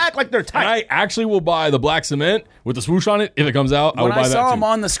when it. Don't act like they're And tight. I actually will buy the black cement with the swoosh on it if it comes out. I will when buy I that saw too. him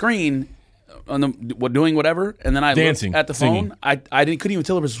on the screen, doing whatever, and then I Dancing, looked at the singing. phone, I couldn't even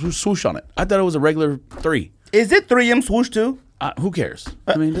tell there was a swoosh on it. I thought it was a regular 3. Is it 3M swoosh too? Who cares?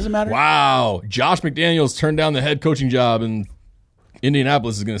 I mean, does it matter? Wow, Josh McDaniels turned down the head coaching job, and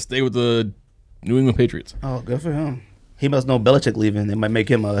Indianapolis is going to stay with the New England Patriots. Oh, good for him. He must know Belichick leaving. They might make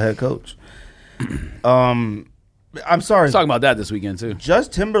him a head coach. I'm sorry. Let's talk about that this weekend too.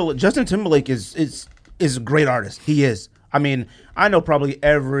 Justin Timberlake is a great artist. He is. I mean, I know probably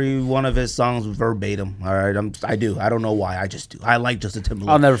every one of his songs verbatim. All right, I do. I don't know why. I just do. I like Justin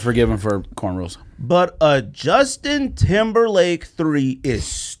Timberlake. I'll never forgive him for cornrows. But a Justin Timberlake 3 is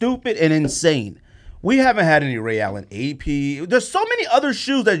stupid and insane. We haven't had any Ray Allen AP. There's so many other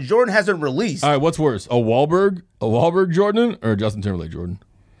shoes that Jordan hasn't released. All right, what's worse, a Wahlberg Jordan or a Justin Timberlake Jordan?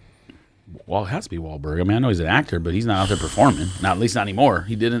 Well, it has to be Wahlberg. I mean, I know he's an actor, but he's not out there performing. Not at least not anymore.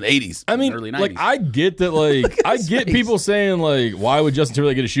 He did in the 80s. I mean, early 90s. like, I get that, like, I get people saying, like, why would Justin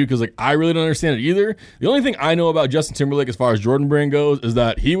Timberlake get a shoe? Because, like, I really don't understand it either. The only thing I know about Justin Timberlake as far as Jordan Brand goes is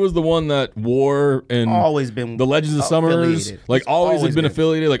that he was the one that wore and Always been the Legends of Summers, affiliated. like, He's always always had been been.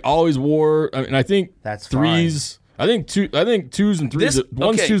 affiliated, like, always wore. I mean, I think That's threes. I think twos and threes.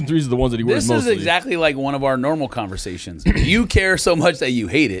 Okay. Twos and threes are the ones that he wears This mostly. is exactly like one of our normal conversations. You care so much that you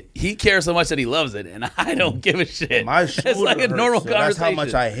hate it. He cares so much that he loves it, and I don't give a shit. My It's shoulder like a hurts, normal so conversation. That's how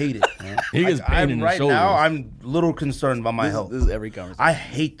much I hate it. Man. He gets pain in his right shoulders. now. I'm a little concerned about my health. This is every conversation. I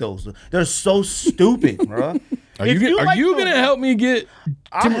hate those. They're so stupid, bro. Are you going to help me get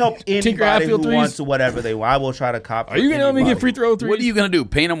I'll help Tinker anybody who Hatfield threes? wants whatever they want. I will try to cop. Are you going to help me get free throw threes? What are you going to do?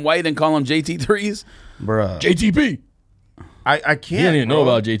 Paint them white and call them JT3s? Bruh. JTP. I can't. He didn't even know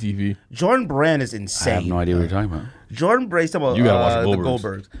bro. about JTP. Jordan Brand is I insane. have no idea what you're talking about. Jordan Brand. You gotta watch the the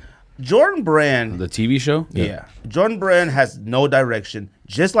Goldbergs. Goldbergs. Jordan Brand. The TV show? Yeah. Jordan Brand has no direction.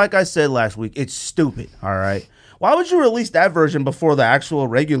 Just like I said last week, it's stupid. All right. Why would you release that version before the actual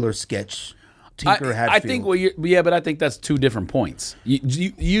regular sketch? Tinker Hatfield. I think but I think that's two different points.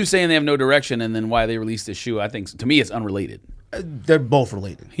 You saying they have no direction and then why they released this shoe, I think to me it's unrelated. They're both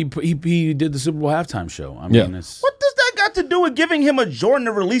related. He did the Super Bowl halftime show. I mean, it's, What does that got to do with giving him a Jordan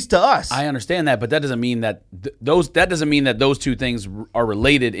to release to us? I understand that, but that doesn't mean that those two things are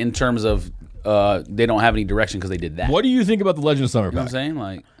related in terms of they don't have any direction because they did that. What do you think about the Legend of Summer You know what pack? I'm saying?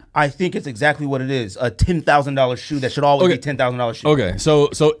 Like, I think it's exactly what it is. A $10,000 shoe that should always be $10,000 shoe. Okay, so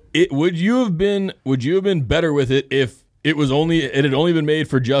would you have been better with it if it had only been made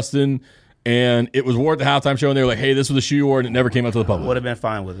for Justin and it was worn at the halftime show and they were like, hey, this was the shoe you wore and it never came out to the public? Would have been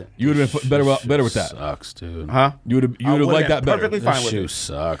fine with it. You would have been better with that. sucks, dude. Huh? You would have liked that better. Perfectly This fine with shoe it.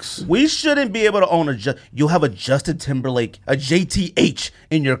 sucks. We shouldn't be able to own you'll have a Justin Timberlake, a JTH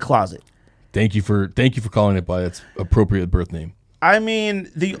in your closet. Thank you for calling it by its appropriate birth name. I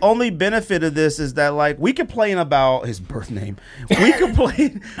mean, the only benefit of this is that, like, we complain about his birth name.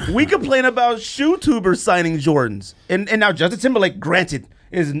 We complain about shoe tubers signing Jordans, and now Justin Timberlake, granted,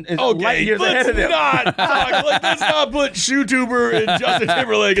 is light years ahead of them. Let's not put shoe tuber and Justin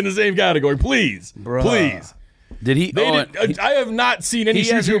Timberlake in the same category, please. Bruh. Please. Did he? I have not seen any He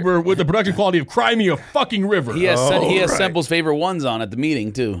shoe has- tuber with the production quality of Cry Me a Fucking River. He has right. Semple's favorite ones on at the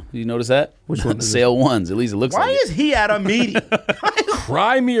meeting too. Did you notice that? Which one is it? Sale ones. At least it looks Why like is he at a meeting?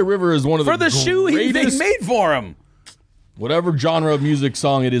 Cry Me a River is one of for the the shoe they greatest, made for him. whatever genre of music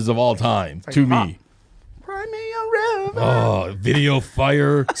song it is of all time, to pop. me. Cry me a river. Oh, video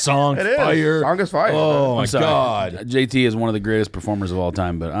fire, song It is. fire. Song is fire. Oh, my I'm sorry. God. JT is one of the greatest performers of all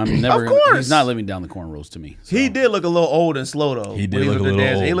time, but I'm never. Of course. He's not living down the cornrows to me. So. He did look a little old and slow though. He when did look a was up there little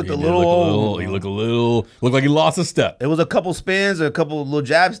dancing. old. He looked a little old. He looked like he lost a step. It was a couple spins, a couple little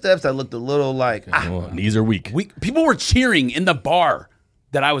jab steps that looked a little like. Oh, knees are weak. People were cheering in the bar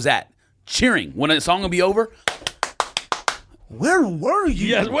that I was at, cheering when a song would be over. Where were you?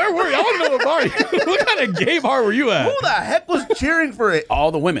 Yes, where were you? I want to know what bar you. What kind of gay bar were you at? Who the heck was cheering for it?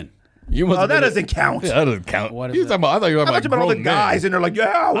 All the women. You must Oh, have that been doesn't count. Yeah, that doesn't count. What is You was that? talking about, I thought you were I talking thought you about all the grown guys, men. and they're like,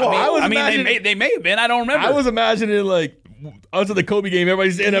 yeah, well, I mean, they may have been. I don't remember. I was imagining like after the Kobe game,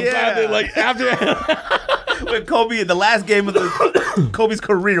 everybody's in a Yeah. like after when Kobe, in the last game of Kobe's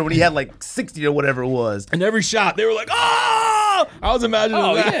career, when he had like 60 or whatever it was. and every shot they were like, oh, I was imagining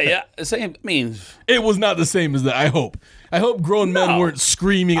Oh that. yeah. Same. I mean, It was not the same as that. I hope grown men No. weren't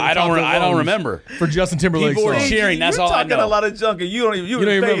screaming. At the I top of their don't lungs remember. for Justin Timberlake. People were song. cheering. That's all I You're talking know. a lot of junk, and you don't even You don't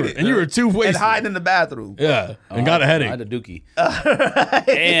even remember, and you were too and wasted. hiding in the bathroom. Yeah, and got a I headache. had a dookie.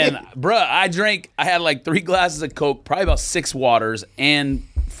 And bruh, I had like 3 glasses of Coke, probably about 6 waters, and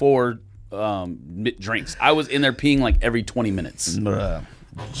 4 drinks. I was in there peeing like every 20 minutes. Bruh.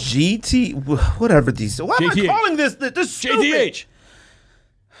 Whatever these. Why am I JTH. calling this stupid? JTH.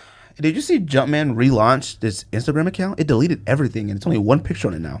 Did you see Jumpman relaunch this Instagram account? It deleted everything, and it's only one picture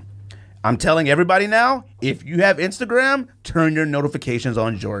on it now. I'm telling everybody now, if you have Instagram, turn your notifications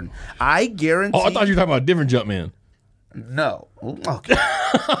on, Jordan. I guarantee. Oh, I thought you were talking about a different Jumpman. No. Okay.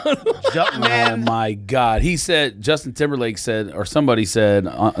 Oh Jumpman. my God. He said, Justin Timberlake said, or somebody said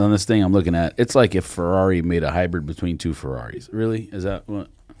on this thing I'm looking at, it's like if Ferrari made a hybrid between 2 Ferraris. Really? Is that what?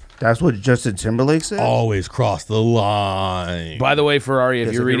 That's what Justin Timberlake said? Always cross the line. By the way, Ferrari, if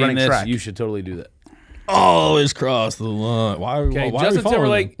Yes, you're if you're reading running this, track. you should totally do that. Always cross the line. Why? Okay, why are we Justin following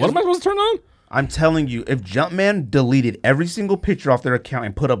Timberlake them? What is- am I supposed to turn on? I'm telling you, if Jumpman deleted every single picture off their account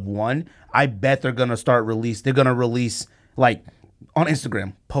and put up one, I bet they're gonna release like on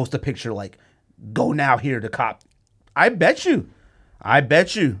Instagram, post a picture like, go now here to cop. I bet you.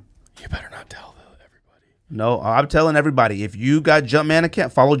 You better not tell everybody. No, I'm telling everybody, if you got Jumpman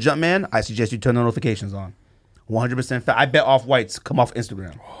account, follow Jumpman, I suggest you turn the notifications on. 100% fact. I bet Off-Whites come off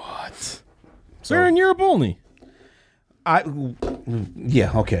Instagram. What? They're in Europe only.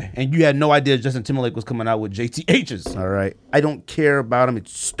 Yeah, okay. And you had no idea Justin Timberlake was coming out with JTHs, all right? I don't care about him.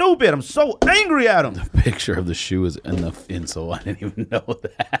 It's stupid. I'm so angry at him. Picture of the shoe is in the insole. I didn't even know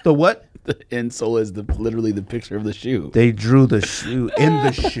that. The what? The insole is literally the picture of the shoe. They drew the shoe in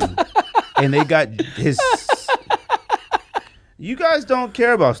the shoe. And they got his... You guys don't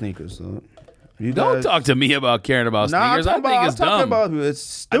care about sneakers. So you Don't guys... talk to me about caring about Nah, sneakers. I think it's dumb. It's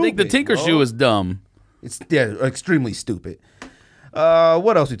stupid. I think the Tinker bro. shoe is dumb. It's extremely stupid.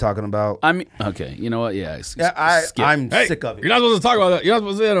 What else are we talking about? I mean, okay, you know what? Yeah, skip. I'm Hey, sick of it. You're not supposed to talk about that. You're not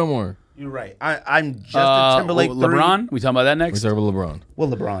supposed to say that no more. You're right. I'm Justin Timberlake. LeBron. We talking about that We next? start with LeBron. Well,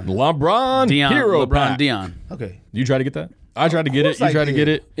 LeBron. LeBron Dion. hero LeBron pack. Dion. Okay. You try to get that? I tried to get it. course You I tried to did. get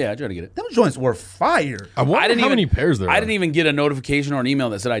it. Yeah, I tried to get it. Them joints were fire. I wonder how many pairs there are. I didn't even get a notification or an email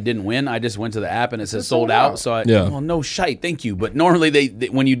that said I didn't win. I just went to the app and it says sold sold out. out. So Yeah. well, no shite, thank you. But normally they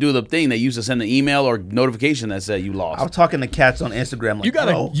when you do the thing, they used to send the email or notification that said you lost. I was talking to cats on Instagram. Like, You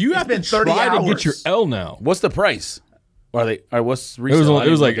gotta. bro, You it's have been to 30 try to hours. get your L now. What's the price? What's It resale? was. I Only, it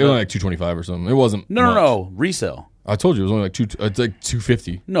was didn't like. look It was up. like $225 or something. It wasn't. No, much. resale. I told you it was only like two. It's like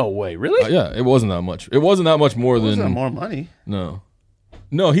 $250. No way, really? Yeah, it wasn't that much. It wasn't that much more Wasn't than more money. No,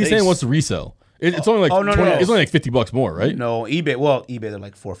 he's saying what's the resell? It's only like Oh, no, 20, no. It's only like $50 more, right? No, eBay. Well, eBay they're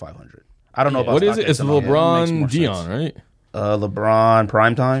like $400 or $500. I don't know about What is it? It's the StockX and all that. makes more LeBron Dion, sense. right? LeBron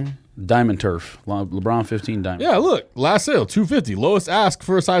Primetime. Diamond Turf, LeBron 15 Diamond. Yeah, look, last sale $250. Lowest ask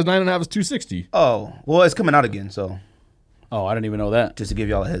for a size 9.5 is $260. Oh, well, it's coming out again. So Oh, I didn't even know that. just to give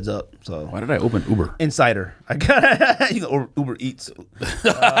y'all a heads up. So Why did I open Uber? Insider. I got you know, Uber Eats. I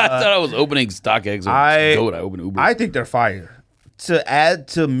thought I was opening StockX or Goat. I opened Uber. I think they're fire.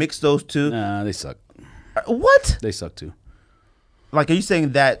 To mix those two. Nah, they suck. What? They suck too. Like, are you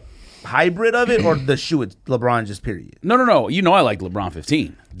saying that hybrid of it or the shoe? It's LeBron just period. No. You know I like LeBron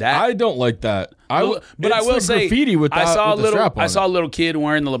 15. That I don't like that. but I it's will the say graffiti with that. I saw with the strap on I saw it. a little kid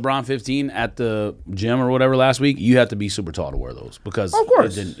wearing the LeBron 15 at the gym or whatever last week. You have to be super tall to wear those because Of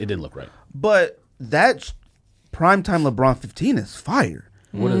course. it didn't look right. But that primetime LeBron 15 is fire.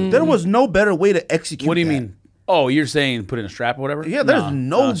 There was no better way to execute. What do you that. mean? Oh, you're saying put in a strap or whatever? Yeah, there's Nah,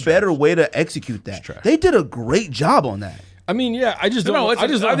 no it's better trash. way to execute that. trash. They did a great job on that. I mean, yeah, I just don't. No, I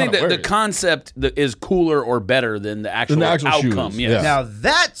just don't I think know how to that the wear it. concept is cooler or better than the actual, outcome. shoes, Yes. yeah. Now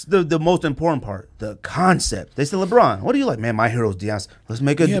that's the most important part. The concept. They said, LeBron, what do you like? Man, my hero's Deion. Let's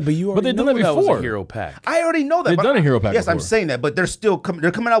make a. Yeah, but you But already they've done know that that was before. a hero pack. I already know that. They've but done a hero pack Yes, I'm before. saying that, but they're still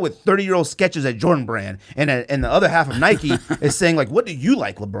they're coming out with 30-year-old sketches at Jordan Brand, and the other half of Nike is saying like, what do you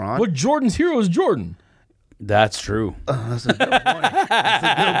like, LeBron? What Jordan's hero is Jordan. That's true. That's a good point. That's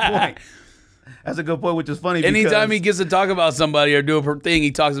a good point. That's a good point, which is funny. Anytime because he gets to talk about somebody or do a thing,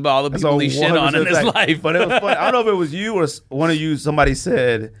 he talks about all the that's people a he shit on in 100% his fact. life. But it was funny. I don't know if it was you or one of you. Somebody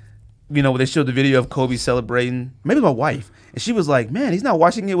said, you know, they showed the video of Kobe celebrating. Maybe my wife, and she was like, "Man, he's not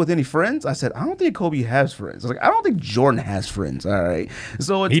watching it with any friends." I said, "I don't think Kobe has friends." I was like, "I don't think Jordan has friends." All right,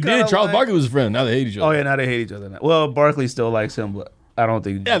 so it's He did. kinda Charles like, Barkley was his friend. Now they hate each other. Oh yeah, now they hate each other. Now. Well, Barkley still likes him, but I don't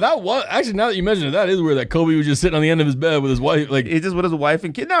think. Yeah, that was actually. Now that you mention it, that is weird. That Kobe was just sitting on the end of his bed with his wife. Like, He's just with his wife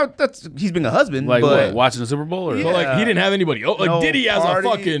and kid. Now he's being a husband. Like but what? Watching the Super Bowl or Yeah. but like he didn't have anybody. Oh, like No Diddy has party.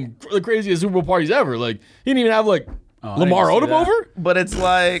 a fucking the craziest Super Bowl parties ever. Like he didn't even have like Lamar didn't see Odom that. over? But it's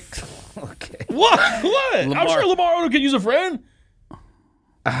like, okay, What? I'm sure Lamar Odom can use a friend.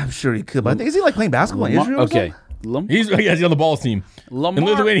 I'm sure he could. But I think is he like playing basketball in Israel? or Okay. He's on the balls team in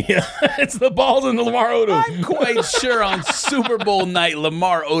Lithuania. It's the balls and the Lamar Odom. I'm quite sure on Super Bowl night,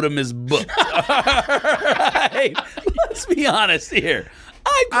 Lamar Odom is booked. Hey, let's be honest here.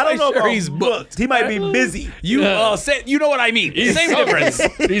 I don't know sure if he's booked. He might be busy. You you know what I mean. Same difference.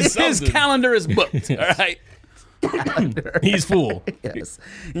 He's His something. calendar is booked. All right. He's full. Yes,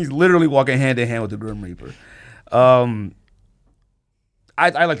 he's literally walking hand in hand with the Grim Reaper.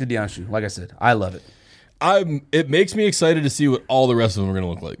 I like the Deion shoe. Like I said, I love it. It makes me excited to see what all the rest of them are going to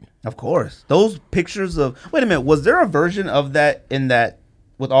look like. Of course, those pictures of. Wait a minute, was there a version of that in that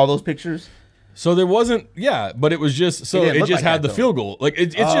with all those pictures? So there wasn't, but it was just so didn't it look just like had that, the though. field goal. Like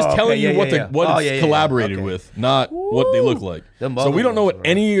it's just okay, telling you yeah, what yeah, what yeah. it's Oh, yeah, collaborated okay. with, not what they look like. Them So other we don't know ones what were-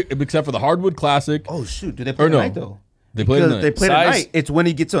 any except for the Hardwood Classic. Oh shoot, do they play Or no. tonight though? They played Because tonight. they play Size- tonight. It's when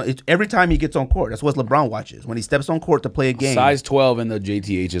he gets on. It's every time he gets on court. That's what LeBron watches when he steps on court to play a game. Size 12 and the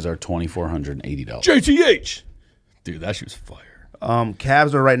JTHs are $2,480. JTH, dude, that shoe's fire.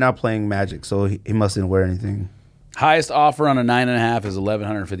 Cavs are right now playing Magic, so he mustn't wear anything. Highest offer on a 9.5 is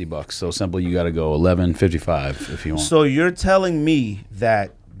 $1,150. So simple, you got to go $1,155 if you want. So you're telling me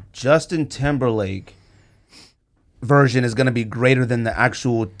that Justin Timberlake version is going to be greater than the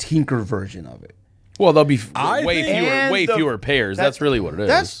actual Tinker version of it? Well, there'll be I way think- And the- fewer pairs. That's really what it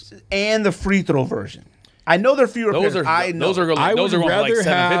is. And the free throw version. I know they're fewer Those pairs. are I know. those are I those are would going for like rather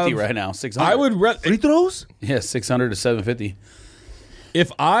 $750 have- right now. $600. I would free throws. Yeah, $600 to $750.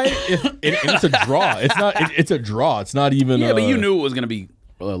 if it's a draw. It's a draw. It's not even. Yeah, but you knew it was going to be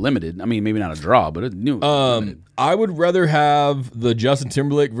limited. I mean, maybe not a draw, but it knew. It was limited. I would rather have the Justin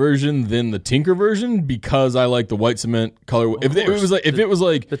Timberlake version than the Tinker version because I like the white cement color. If it was like the they were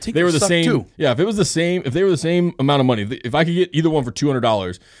the Tinkers suck same, too. yeah. If they were the same amount of money, if I could get either one for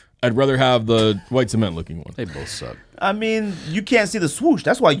 $200, I'd rather have the white cement looking one. They both suck. I mean, you can't see the swoosh.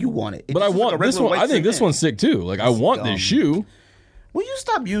 That's why you want it. It But I just looks want like a this regular one. white I think this cement. one's sick too. Like I want dumb. this shoe, Will you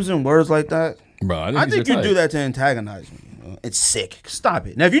stop using words like that? bro. I think you do that to antagonize me. It's sick. Stop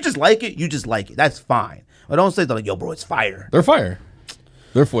it. Now, if you just like it, you just like it. That's fine. But don't say like, yo, bro, it's fire. They're fire.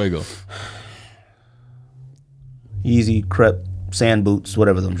 They're fuego. Yeezy, Crepe, sand boots,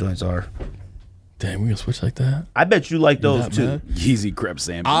 whatever them joints are. Damn, we gonna switch like that? I bet you like those that too. mad? Yeezy Crepe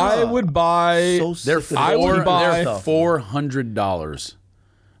Sam. I would buy. So They're sick of I would those buy- stuff. $400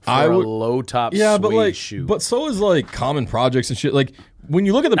 for I would- a low top Yeah, suede but like, shoe. but so is like common projects and shit. Like when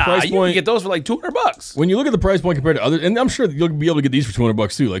you look at the Nah, price you point, can get those for like $200. when you look at the price point compared to others, and I'm sure you'll be able to get these for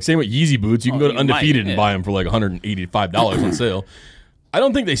 $200 too. Like same with Yeezy boots, you can go to you Undefeated might, and yeah. buy them for like $185 on sale. I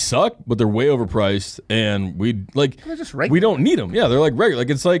don't think they suck, but they're way overpriced, and They're just regular. we don't need them. Yeah, they're like regular. Like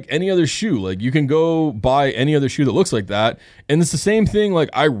it's like any other shoe. Like you can go buy any other shoe that looks like that, and it's the same thing. Like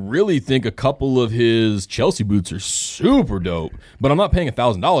I really think a couple of his Chelsea boots are super dope, but I'm not paying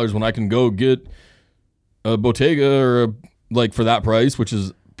 $1,000 when I can go get a Bottega or like for that price, which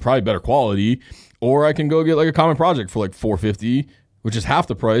is probably better quality, or I can go get like a Common Project for like $450, which is half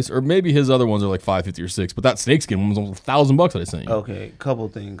the price, or maybe his other ones are like $550 or $6. But that snakeskin one was almost $1,000 that I sent you. Okay, couple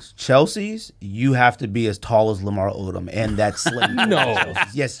things. Chelsea's, you have to be as tall as Lamar Odom, and that's slim. No.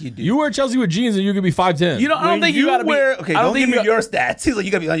 Yes, you do. You wear Chelsea with jeans and you could be 5'10". You know, I don't When think you got to be. wear. Okay, I don't think give me you got- your stats. He's like,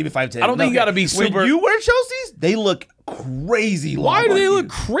 you gotta be 5'10". I don't think you gotta be super- When you wear Chelsea's, they look crazy. Why long do on they you. look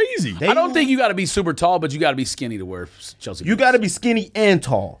crazy? I don't think you got to be super tall, but you got to be skinny to wear Chelsea. You boots. got to be skinny and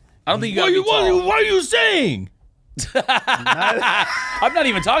tall. I don't think you What got to be tall. what are you saying? I'm not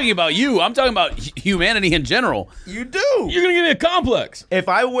even talking about you. I'm talking about humanity in general. You do. You're going to give me a complex. If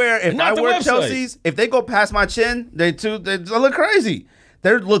I wear Not the website. Chelsea's, if they go past my chin, they look crazy.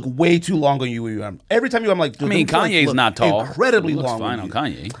 They look way too long on you. Every time I'm like, dude, I mean, them joints Kanye's look not tall. incredibly It looks long. fine on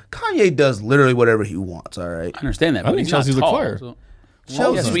on you. Kanye. Kanye does literally whatever he wants. All right. I understand that. I But think he's not Chelsea's look tall, fire. so-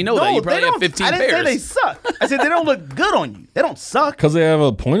 Chelsea's, yes, we know that. You they probably have don't- 15 I didn't say pairs. they suck. I said they don't look good on you. They don't suck. Because they have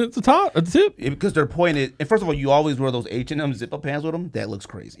a point at the top, at the tip? Because they're pointed. And first of all, you always wear those H&M zip-up pants with them. That looks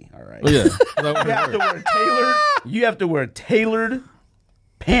crazy. All right. Oh, yeah. You have to wear tailored. You have to wear tailored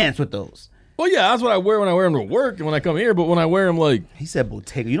pants with those. Well, yeah, that's what I wear when I wear them to work and when I come here. But when I wear them like He said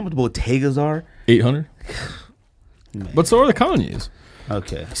Bottega. You know what the Bottegas are? 800. But so are the Kanye's.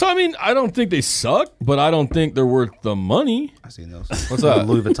 Okay, So, I mean, I don't think they suck, but I don't think they're worth the money. I seen those. What's that?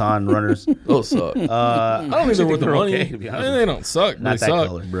 Louis Vuitton runners. Those suck. I don't think they're worth the they're money. okay, to be honest. They don't suck. Not they that suck.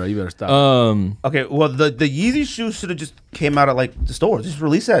 color. Bro, you better stop. Okay, well the Yeezy shoes should have just came out at like the store. Just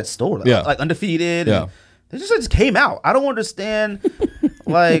released at store. Like, Yeah. like Undefeated. Yeah. And they just came out. I don't understand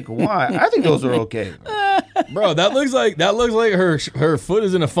like why. I think those are okay. Bro, that looks like her foot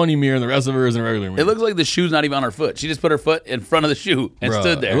is in a funny mirror and the rest of her is in a regular mirror. It looks like the shoe's not even on her foot. She just put her foot in front of the shoe and Bruh,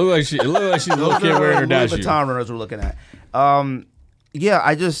 stood there. It looked like she's a little kid wearing her dad Louis shoe. Vuitton runners we're looking at.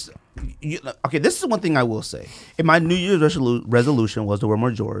 Okay, this is one thing I will say. In my New Year's resolution was to wear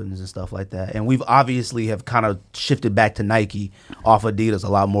more Jordans and stuff like that. And we've obviously have kind of shifted back to Nike off Adidas a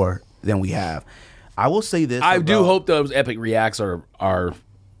lot more than we have. I will say this. I do hope those Epic Reacts are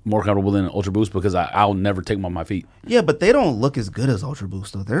more comfortable than Ultra Boost because I'll never take them on my feet. Yeah, but they don't look as good as Ultra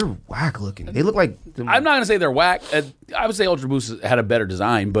Boost, though. They're whack looking. They look like... I'm not going to say they're whack. I would say Ultra Boost had a better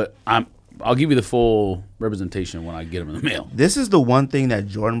design, but I'll give you the full representation when I get them in the mail. This is the one thing that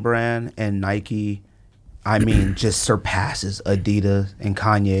Jordan Brand and Nike, just surpasses Adidas and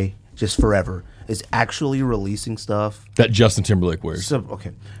Kanye just forever. Is actually releasing stuff that Justin Timberlake wears.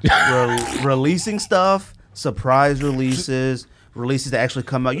 Releasing stuff, surprise releases that actually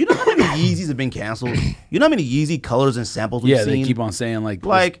come out. You know how many Yeezys have been canceled? You know how many Yeezy colors and samples we've seen? Yeah, they keep on saying like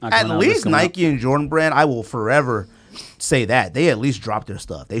at least Nike and Jordan Brand, I will forever say that they at least drop their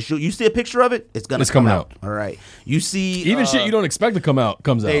stuff. They show you see a picture of it, it's coming out. All right, you see even shit you don't expect to come out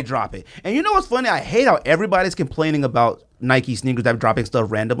comes out. They drop it, and you know what's funny? I hate how everybody's complaining about Nike sneakers that are dropping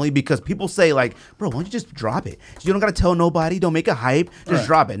stuff randomly because people say like, bro, why don't you just drop it? You don't gotta tell nobody. Don't make a hype. Just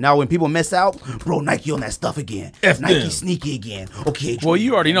drop it. Now when people miss out, bro, Nike on that stuff again. Nike sneaky again. Okay. Well,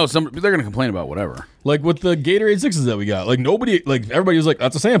 you already know they're gonna complain about whatever. Like with the Gatorade 6s that we got, like everybody was like,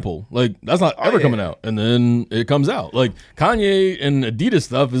 that's a sample. Like that's not ever coming out, and then it comes out. Like Kanye and Adidas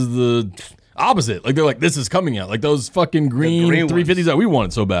stuff is the opposite. Like they're like, this is coming out. Like those fucking green 350s that we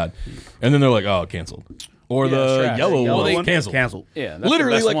wanted so bad, and then they're like, oh, canceled. Or the yellow one canceled. Yeah, that's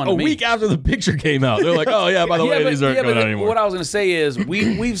literally like a week after the picture came out. They're like, oh yeah, by the way, these aren't coming out anymore. What I was going to say is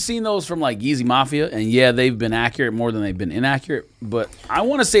we've seen those from like Yeezy Mafia, and yeah, they've been accurate more than they've been inaccurate. But I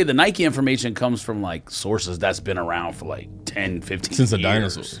want to say the Nike information comes from like sources that's been around for like 10, 15 since the years.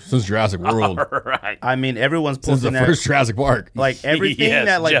 dinosaurs, since Jurassic World. Right. I mean, everyone's posting since the first Jurassic Park. Like everything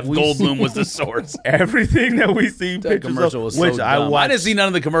that like Jeff Goldblum was the source. Everything that we see That pictures commercial of, was which so I dumb. watched. I didn't see none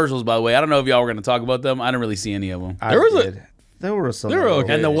of the commercials, by the way. I don't know if y'all were going to talk about them. I didn't really see any of them. There were some. They were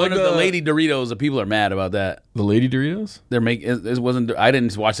okay. And the one Like of the Lady Doritos, the people are mad about that. The Lady Doritos? They're making it wasn't. I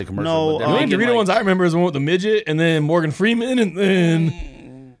didn't watch the commercial. No, but they're The only making, Dorito ones I remember is the one with the midget, and then Morgan Freeman, and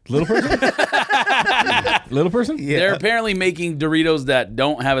then Little Person. Little Person. Yeah. They're apparently making Doritos that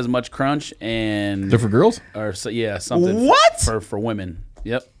don't have as much crunch, and They're for girls. or something. What? for women?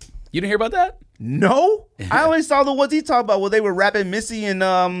 Yep. You didn't hear about that? No, I only saw the ones he talked about where they were rapping Missy and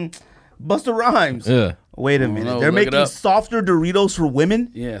Busta Rhymes. Yeah. Wait a minute. know. They're Look it making up. softer Doritos for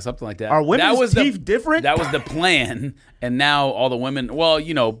women? Yeah, something like that. Are women's that was teeth different? That was the plan, and now all the women.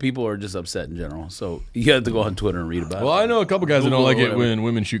 Well, people are just upset in general. So you have to go on Twitter and read about it. Well, I know a couple guys that don't Google like or it whatever. when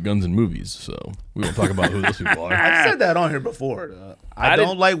women shoot guns in movies, so we won't talk about who those people are. I've said that on here before. I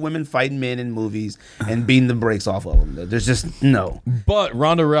don't like women fighting men in movies and beating the brakes off of them. There's just no. But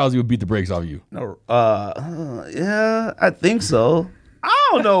Ronda Rousey would beat the brakes off you. No. Yeah, I think so. I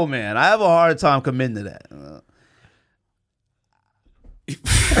don't know, man. I have a hard time committing to that.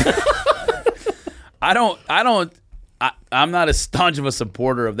 I'm not as staunch of a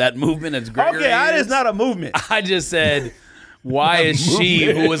supporter of that movement as Gregory Okay, that is. is not a movement. I just said, why is she,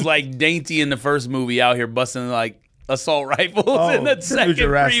 who was like dainty in the first movie, out here busting like assault rifles in the second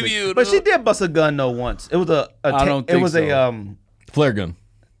Jurassic. preview? But she did bust a gun though once. It was I don't it think was so. Flare gun.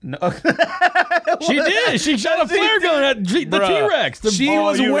 No. She did. She shot a flare gun at the T-Rex. She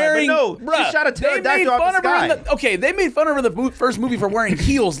was you're right, wearing. but no, she shot a pterodactyl out the sky. They made fun of her in the first movie for wearing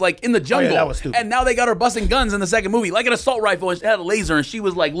heels, like in the jungle. that was stupid. And now they got her busting guns in the second movie, like an assault rifle, and she had a laser, and she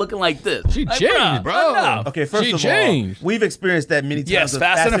was like looking like this. She Like, changed, bro. enough. Okay, first She of changed. all, we've experienced that many times. Yes, with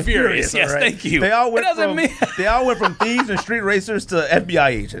Fast and Furious. Yes, all right? thank you. They all went It doesn't from mean- they all went from thieves and street racers to FBI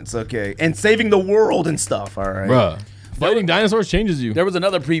agents. Okay, and saving the world and stuff. All right, Bruh. Fighting dinosaurs changes you. There was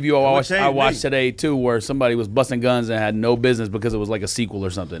another preview I watched me. today too, where somebody was busting guns and had no business because it was like a sequel or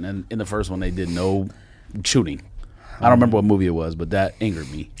something. And in the first one, they did no shooting. I don't remember what movie it was, but that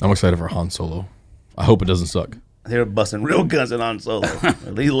angered me. I'm excited for Han Solo. I hope it doesn't suck. They were busting real guns in Han Solo.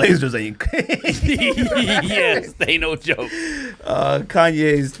 These lasers ain't. Yes, they no joke.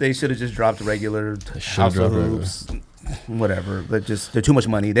 Kanye's. They should have just dropped regular House of dropped regular. Hoops. Whatever. They're too much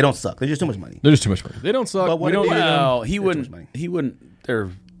money. They don't suck. They're just too much money. They're just too much money. They don't suck. But what We don't it need is- them. Well, he They're too much money. he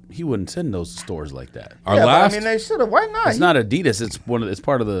wouldn't send those to stores like that. Our Yeah, but last, I mean, they should have. Why not? It's not Adidas. It's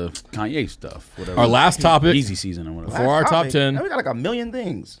part of the Kanye stuff. Whatever. our last topic Easy season or whatever. for our top 10. We got like a million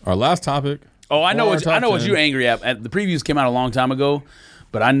things. Our last topic. Oh, I know For our what top you're 10. angry at. The previews came out a long time ago,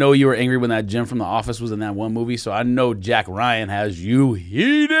 but I know you were angry when that Jim from The Office was in that one movie. So I know Jack Ryan has you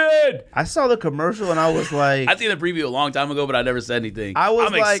heated. good. I saw the commercial and I was like, I seen the preview a long time ago, but I never said anything. I'm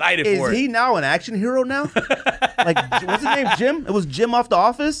like, excited is for it. he now an action hero now? Like, what's his name? Jim? It was Jim off The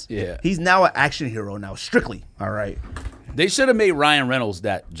Office? Yeah. He's now an action hero now, strictly. All right. They should have made Ryan Reynolds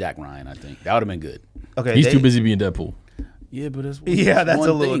that Jack Ryan, I think. That would have been good. Okay. He's too busy being Deadpool. Yeah, but it's Yeah, that's one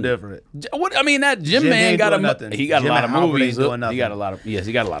a little thing. different. What I mean, that Jim man ain't got doing a nothing. he got Jim a lot of and Albert movies. ain't doing He nothing. got a lot of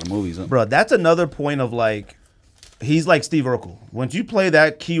he got a lot of movies. Bro, that's another point of like, he's like Steve Urkel. Once you play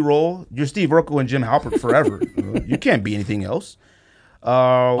that key role, you're Steve Urkel and Jim Halpert forever. You can't be anything else.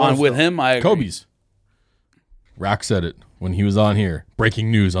 On with him, I agree. Kobe's. Rack said it when he was on here.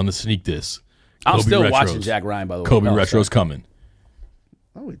 Breaking news on the Sneak This. I'm Kobe still Retros. watching Jack Ryan, by the way. Kobe Oh, Retro's coming.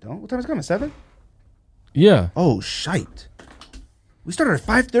 Oh, we don't. What time is it coming? 7? Yeah. Oh, shite. We started at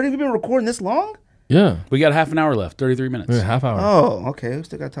 5:30. We've been recording this long? Yeah. We got half an hour left, 33 minutes. Half hour. Oh, okay. We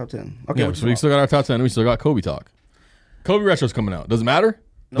still got top 10. Okay, Yeah, what so you we want? still got our top 10. We still got Kobe talk. Kobe Retro's coming out. Does it matter?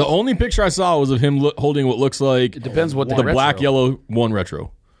 The only picture I saw was of him holding what looks like It depends what the they retro. black, yellow one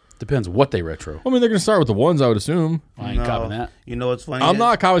retro. Depends what they retro. I mean, they're going to start with the ones, I would assume. I ain't copping that. You know what's funny? I'm is-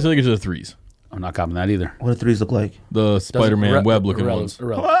 not copying until they get to the threes. I'm not copping that either. What do threes look like? The Spider-Man web-looking ones.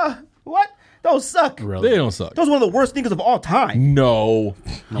 What? Those suck. They don't suck. Those are one of the worst things of all time. No.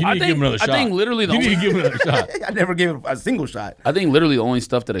 You need I to think- give him another I shot. think literally the You need to only- give him another shot. I never gave it a single shot. I think literally the only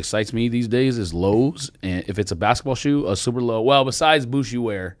stuff that excites me these days is lows, and if it's a basketball shoe, a super low. Well, besides boost you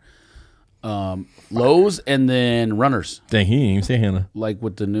wear, lows and then runners, Dang, he didn't even say Hannah. like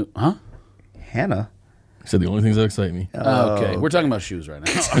with the new. Huh? Hannah. He said the only things that excite me. Okay, we're talking about shoes right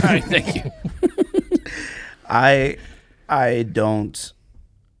now. All right, thank you. I don't.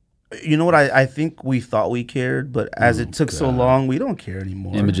 You know what? I think we thought we cared, but as it took so long, we don't care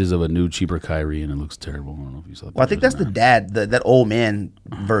anymore. Images of a new, cheaper Kyrie, and it looks terrible. I don't know if you saw that. Well, I think that's the dad, that old man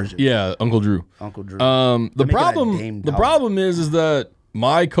version. Yeah, Uncle Drew. Uncle Drew. The making that problem Dame the dollar. problem is that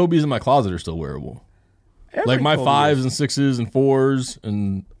my Kobe's in my closet are still wearable. Every Like my Kobe 5s is. and 6s and 4s,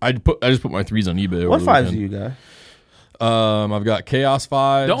 and I just put my 3s on eBay. What over the 5s do weekend. you got? I've got Chaos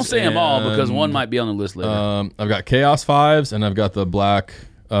 5s. Don't say them all because and, one might be on the list later. I've got Chaos 5s and I've got the black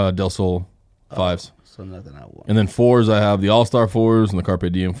Del Sol 5s. So nothing I want. And then 4s, I have the All-Star 4s and the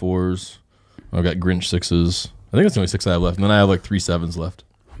Carpe Diem 4s. I've got Grinch 6s. I think that's the only 6 I have left. And then I have like 3 7s left.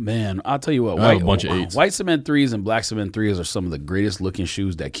 Man, I'll tell you what. I have a bunch of 8s. White cement 3s and black cement 3s are some of the greatest looking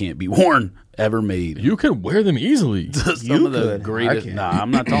shoes that can't be worn ever made. You can wear them easily. Some You of the could. I greatest. can't. Nah, I'm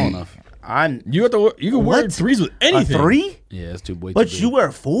not tall enough. You can wear What? 3s with A anything. 3? Yeah, it's too way. But too you big. wear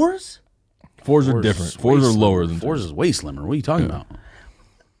 4s? 4s are different. 4s are lower than 4s is way slimmer. What are you talking about?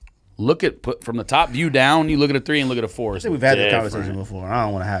 Look at from the top view down. You look at a 3 and look at a 4. I think we've had this conversation before. I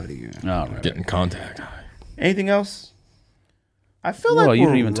don't want to have it again. All right. Get in contact. Anything else? I feel like Well, you we're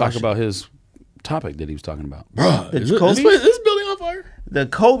didn't even talk rushing. about his topic that he was talking about. Bruh, The is Kobe? this building on fire? The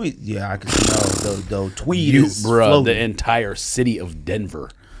Kobe. Yeah, I can smell the tweed is Bruh, floating. the entire city of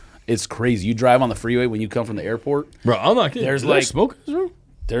Denver. It's crazy. You drive on the freeway when you come from the airport. Bro, I'm not kidding. There's Is there like- smoke in this room?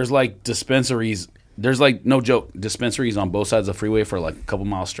 There's like dispensaries. There's like no joke dispensaries on both sides of the freeway for like a couple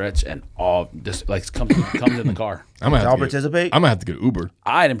mile stretch, and all just like comes in the car. I'm gonna Y'all have to participate? I'm gonna have to get Uber.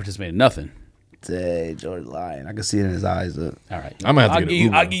 I didn't participate in nothing. Hey, Jordan lying. I can see it in his eyes. All right, I'm gonna have to I'll get give an you.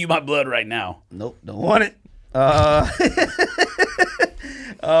 Uber. I'll give you my blood right now. Nope, don't want it.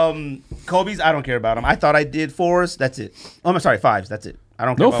 Kobe's, I don't care about them. I thought I did 4s. That's it. Oh, I'm sorry, 5s. That's it. I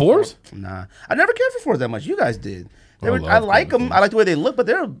don't care No about 4s? Nah, I never cared for 4s that much. You guys did. They I were, love I like Kobe them. I like the way they look, but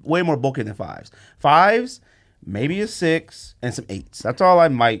they're way more bulky than 5s. 5s, maybe a 6, and some 8s. That's all I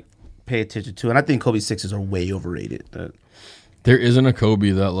might pay attention to. And I think Kobe's 6s are way overrated. There isn't a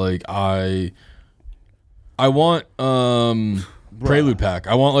Kobe that like I want Prelude pack.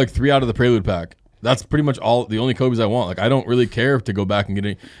 I want like 3 out of the Prelude pack. That's pretty much the only Kobe's I want. Like I don't really care to go back and get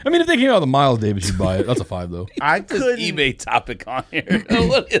any. I mean, if they came out with the Miles Davis, you'd buy it. That's a 5 though. I This couldn't. eBay topic on here.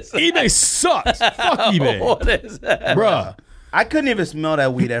 What is that? eBay sucks. Fuck eBay, What is that? bruh. I couldn't even smell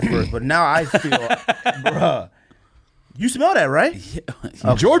that weed at first, but now I feel, bruh. You smell that, right?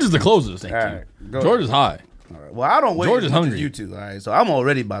 George is the closest. All right, go George is high. All right. Well, I don't wait George as is much as hungry. you two. All right, so I'm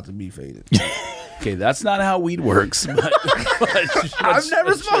already about to be faded. Okay, that's not how weed works. I've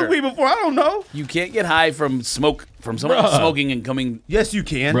never smoked weed before. I don't know. You can't get high from smoke from someone Bruh. smoking and coming. Yes, you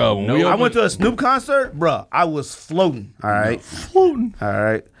can. Bro, when we I opened- went to a Snoop concert, bruh. I was floating. All right, Floating. all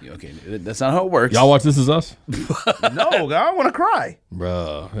right. Okay, that's not how it works. Y'all watch This Is Us, No, God, I want to cry.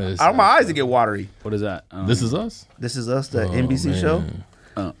 bro. I want my eyes to get watery. What is that? This Is Us. This is us, the NBC man. show.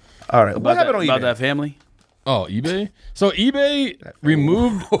 Oh. All right, what about happened that, on about eBay? that family? Oh, eBay. So eBay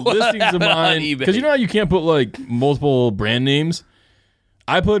removed listings of happened on mine eBay? because you know how you can't put like multiple brand names.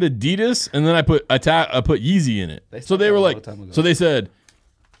 I put Adidas and then I put Yeezy in it. So stopped they that were a long like, time ago. so they said,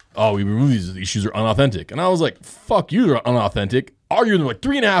 oh, we removed these shoes are unauthentic. And I was like, fuck you, they're unauthentic. Argued with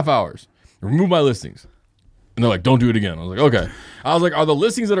them like 3.5 hours. Remove my listings. And they're like, don't do it again. I was like, okay. I was like, are the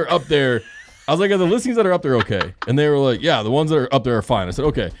listings that are up there? I was like, are the listings that are up there okay? And they were like, yeah, the ones that are up there are fine. I said,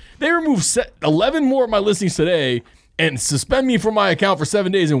 okay. They removed 11 more of my listings today and suspend me from my account for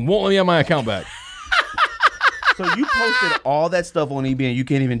 7 days and won't let me have my account back. So you posted all that stuff on eBay and you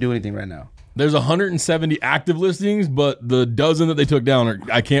can't even do anything right now. There's 170 active listings, but the dozen that they took down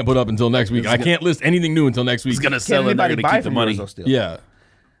I can't put up until next week. I can't list anything new until next week. He's going to sell it. They're going to keep the money. Yeah.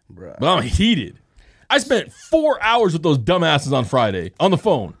 Bruh. But I'm heated. I spent 4 hours with those dumbasses on Friday on the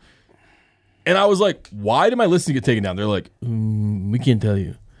phone. And I was like, why did my listing get taken down? They're like, we can't tell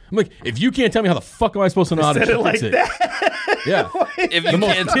you. I'm like, if you can't tell me, how the fuck am I supposed to know how to fix like it? That? Yeah. If you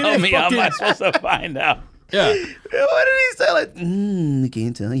can't tell me, how am I supposed to find out? Yeah. What did he say? Like, I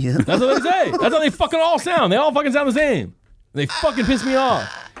can't tell you. That's what they say. That's how they fucking all sound. They all fucking sound the same. They fucking piss me off.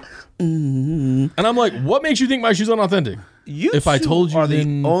 And I'm like, what makes you think my shoe's unauthentic? You if I told you, are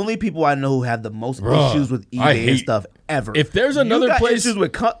then... the only people I know who have the most issues with eBay and stuff ever. If there's another you got place, issues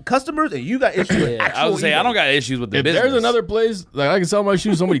with customers, and you got issues with actual I would say eBay. I don't got issues with the if business. there's another place that I can sell my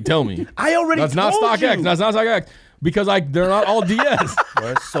shoes, somebody tell me. I already That's not told StockX. you. That's not StockX because they're not all DS.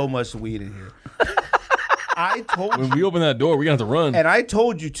 There's so much weed in here. I told When you, we open that door, we're gonna have to run. and I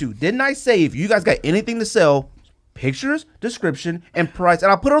told you to. Didn't I say if you guys got anything to sell? Pictures, description, and price,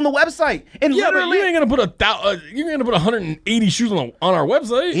 and I'll put it on the website. And Yeah, but literally, you ain't gonna put you're gonna put 180 shoes on our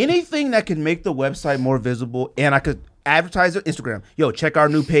website. anything that can make the website more visible, and I could advertise it. Instagram, yo, check our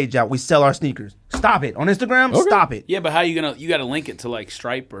new page out. We sell our sneakers. Stop it on Instagram. Okay. Stop it. Yeah, but how you got to link it to like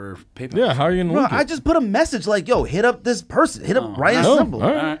Stripe or PayPal? Yeah, how are you gonna Bro, link I it? just put a message like, yo, hit up this person. Hit up Ryan Oh, Symbol. all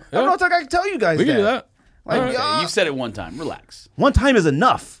right. Alright. I don't know if I can tell you guys We can do that. Like, All right. y'all- You said it one time. Relax. one time is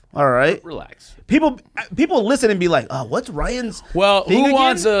enough. All right. Relax. People listen and be like, what's Ryan's Well, thing who again?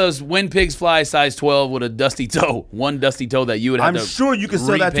 wants a When Pigs Fly size 12 with a dusty toe? One dusty toe that you would have I'm to sure you can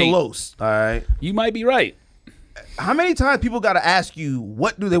sell that to repaint. Los. All right. You might be right. How many times people got to ask you,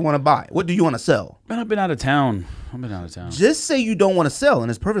 what do they want to buy? What do you want to sell? Man, I've been out of town. Just say you don't want to sell, and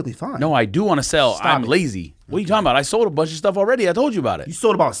it's perfectly fine. No, I do want to sell. Stop I'm it. lazy. What are you talking about? I sold a bunch of stuff already. I told you about it. You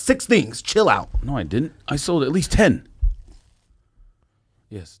sold about 6 things. Chill out. No, I didn't. I sold at least 10.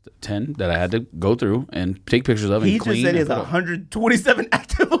 Yes, 10 that I had to go through and take pictures of and He clean. just said he has and put up. 127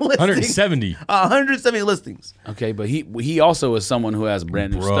 active listings. 170. 170 listings. Okay, but he also is someone who has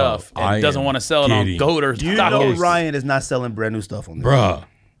brand new Bruh, stuff I and doesn't am want to sell it on kidding. GOAT or You know StockX. Ryan is not selling brand new stuff on this. Bruh.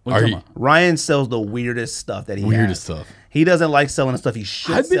 What Are you you, talking about? Ryan sells the weirdest stuff that he weirdest has. stuff. He doesn't like selling the stuff he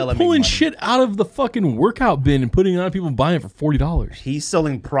should I've sell been and make pulling money. shit out of the fucking workout bin and putting it on people buying it for $40. He's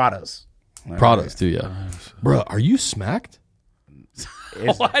selling Pradas. Pradas too, yeah. Bruh, are you smacked?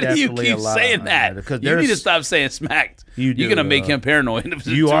 It's Why do you definitely keep a lot, saying that? Because You need to stop saying smacked. You You're do, going to make him paranoid.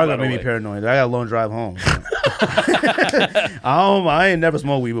 You are gonna make me paranoid. I got a long drive home. I ain't never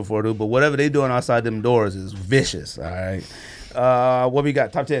smoked weed before, dude. But whatever they doing outside them doors is vicious. All right. What we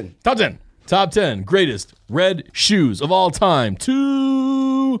got? Top 10. Top 10. Top 10 greatest red shoes of all time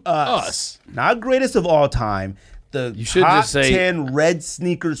to us. Not greatest of all time. The You should top just say- 10 red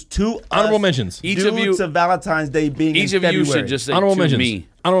sneakers to Honorable us mentions. Each due of you- to Valentine's Day being Each in of you February. should just say Honorable to mentions. me.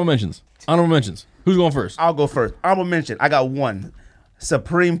 Honorable mentions. Honorable mentions. Who's going first? I'll go first. Honorable mention. I got one.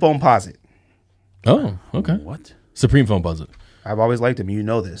 Supreme Foam Posit. Oh, okay. What? Supreme Foam Posit. I've always liked them. You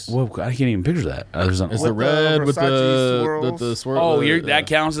know this. Well, I can't even picture that. It's the With the red with Versace the swirls. swirl. Oh, that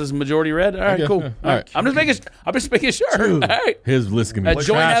counts as majority red. All right, Okay, cool. yeah. All right, I'm just making sure. All right, His list can be that joint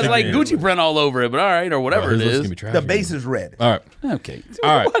trash has like again. Gucci print all over it, but all right, or whatever His it list is. can be trash The again. base is red. All right. Okay,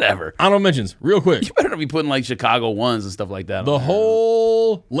 All right. whatever. Honorable mentions, real quick. You better not be putting like Chicago ones and stuff like that. The on there.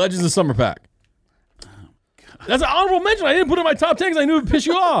 whole Legends of Summer Pack. That's an honorable mention. I didn't put it in my top 10 because I knew it would piss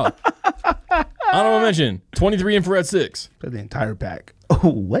you off. Honorable mention, 23 Infrared 6. The entire pack. Oh,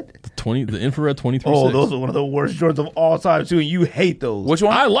 what? The Infrared 23 Oh, 6. those are one of the worst joints of all time, too. And you hate those. Which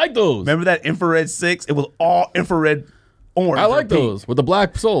one? I like those. Remember that infrared 6? It was all infrared orange. I like or pink. those with the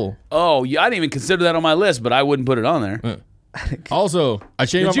black sole. Oh, yeah, I didn't even consider that on my list, but I wouldn't put it on there. Also, I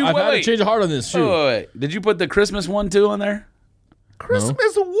changed. Did you- I've had to wait. change a heart on this shoe. Wait. Did you put the Christmas one too on there?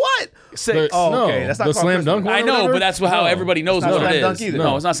 Christmas what? Six. Oh, no, okay. That's not the called slam Christmas. dunk one. I or know, whatever? but that's how No. everybody knows It's not what it slam dunk is. either.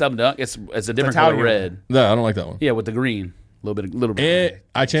 No, it's not slam dunk. It's a different Italian color red. No, I don't like that one. Yeah, with the green. A little bit.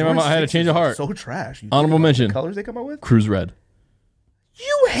 I changed my mind. I had to change a heart. So trash. You Honorable think about mention. the colors they come out with? Cruise red.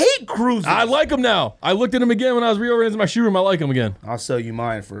 You hate cruisers. I like them now. I looked at them again when I was reorganizing my shoe room. I like them again. I'll sell you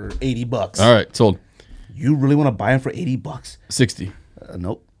mine for $80. All right, sold. You really want to buy them for $80? 60.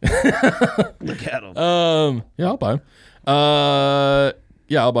 Nope. Look at them. Yeah, I'll buy them.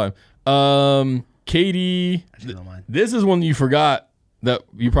 Yeah, I'll buy them. Katie, Actually, don't mind. this is one you forgot that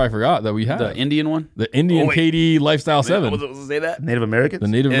you probably forgot that we had. The Indian one? The Indian KD Lifestyle I 7. was supposed to say that. Native Americans. The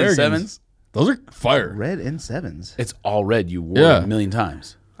Native And Americans. 7s? Those are fire. Red and 7s. It's all red. You wore Yeah. it a million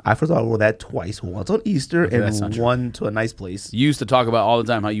times. I first all wore that twice. Once on Easter that's not and true. one to a nice place. You used to talk about all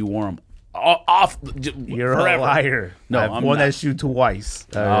the time how you wore them off. You're forever. a liar. No, I've I'm worn not. that shoe twice.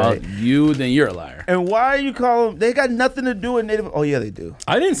 All right. Then you're a liar. And why you call them? They got nothing to do with Native. Oh yeah, they do.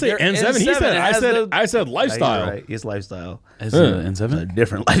 I didn't say They're N7. He N7, said. it I has said. the- I said You're lifestyle. right. It's lifestyle. Is Yeah. it A N7?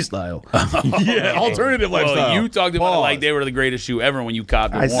 different lifestyle. Yeah, alternative lifestyle. Well, you talked about it Pause. like they were the greatest shoe ever when you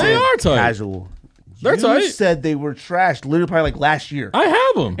copped I it. said They are tight. casual. They're you tight. said they were trashed literally probably like last year. I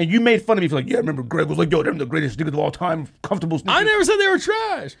have them. And you made fun of me for like, yeah, I remember Greg was like, yo, they're the greatest sneakers of all time, comfortable sneakers. I never said they were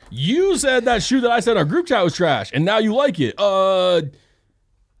trash. You said that shoe that I said our group chat was trash, and now you like it.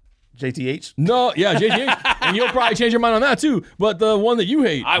 JTH. No, yeah, JGH. And you'll probably change your mind on that too. But the one that you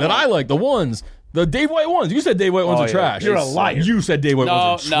hate, I like, the ones, the Dave White ones. You said Dave White ones Oh, are yeah. trash. You're a liar. You said Dave White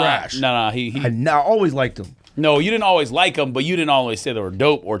ones are trash. No, he I always liked them. no, you didn't always like them, but you didn't always say they were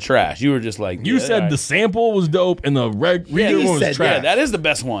dope or trash. You were just like You yeah, said all the right. sample was dope and the regular he one was said trash. yeah, that is the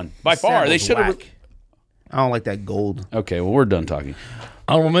best one by far. They Sample's should have. whack. I don't like that gold. Okay, well we're done talking.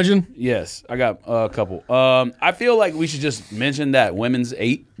 Honorable mention? Yes, I got a couple. I feel like we should just mention that women's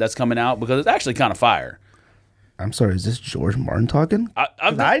 8 that's coming out because it's actually kind of fire. I'm sorry, is this George Martin talking?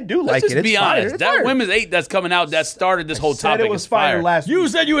 I do let's like just it. It's be fire. honest. It's That fire. women's 8 that's coming out that started this whole Said topic it was is fire. last You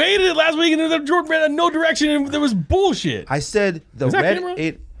week. said you hated it last week and the Jordan brand had no direction and there was bullshit. I said the Is that red camera?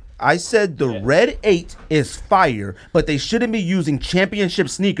 8. I said the red 8 is fire, but they shouldn't be using championship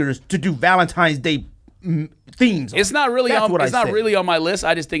sneakers to do Valentine's Day themes. It's not really That's on. what I It's not said. really on my list.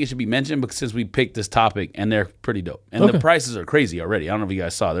 I just think it should be mentioned because since we picked this topic and they're pretty dope and the prices are crazy already. I don't know if you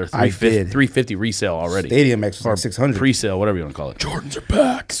guys saw. They're I did. $350 resale already. Stadium X was like 600. Pre-sale, whatever you want to call it. Jordans are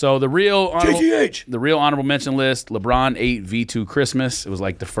back. So the real honorable, JGH. the real honorable mention list: LeBron 8 V2 Christmas. It was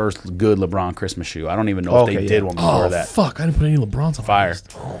like the first good LeBron Christmas shoe. I don't even know if Okay, they yeah. did one before Oh, that. fuck. I didn't put any LeBrons on Fire.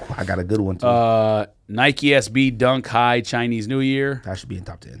 I got a good one too. Nike SB Dunk High Chinese New Year. that should be in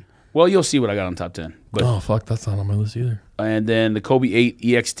top 10. Well, you'll see what I got on top 10. But Oh, fuck. That's not on my list either. and then the Kobe 8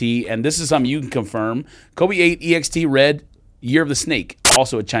 EXT, and this is something you can confirm. Kobe 8 EXT Red Year of the Snake,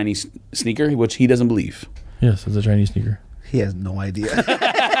 also a Chinese sneaker, which he doesn't believe. Yes, it's a Chinese sneaker. He has no idea. You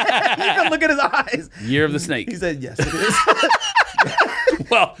can look at his eyes. Year of the Snake. He said, yes, it is.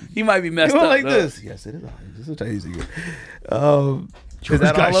 Well, he might be messed He went up. like though. this. Yes, it is. This is a Chinese sneaker. Is that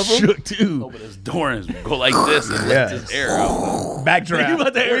This guy all of them? shook too. Open his door and go like this and Yes. let his air out. Backdraft. You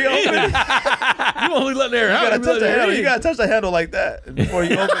let the air in. You only let the air out. You gotta You touch let the the air handle. in. You gotta touch the handle like that before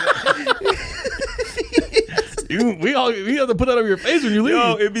you open it. We have to put that over your face when you leave.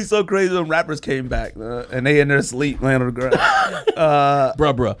 Yo, it'd be so crazy when rappers came back and they in their sleep laying on the ground.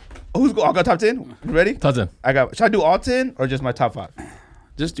 Bruh. Who's going? I got top 10. You ready? Top 10. I got. Should I do all 10 or just my top 5?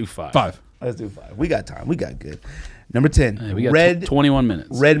 Just do 5. 5. Let's do 5. We got time. We got good. Number 10. Hey, we got red 21 minutes.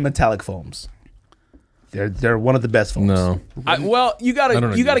 red metallic foams. They're one of the best foams. No. Well, you I don't gotta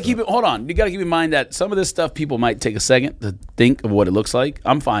agree with keep it. Hold on, you gotta keep in mind that some of this stuff people might take a second to think of what it looks like.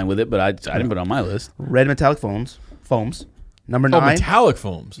 I'm fine with it, but I didn't put it on my list. Red metallic foams. Number Oh, 9. metallic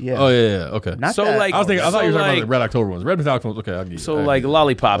foams. Yeah. Oh, yeah. Okay. Not So, that. like- I thought you were So, talking about like- the Red October ones. Red metallic foams. Okay, I'll give you. So like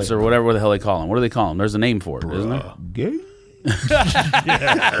lollipops or whatever the hell they call them. What do they call them? There's a name for it, isn't there? Gay?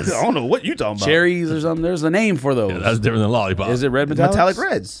 I don't know what you talking about. Cherries or something. There's a name for those. that's different than lollipop. Is it red metallics? Metallic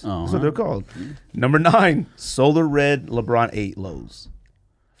reds. That's what they're called. Number 9. Solar red LeBron 8 lows.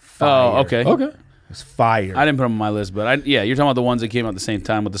 Oh, okay. Okay. It's fire. I didn't put them on my list, but you're talking about the ones that came out at the same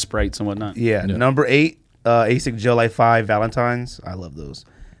time with the sprites and whatnot. Yeah. Number 8. ASIC Gel Light 5 Valentines. I love those.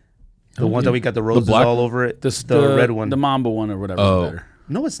 The ones that we got the roses black all over it. The red one. the Mamba one or whatever. Oh. Is better.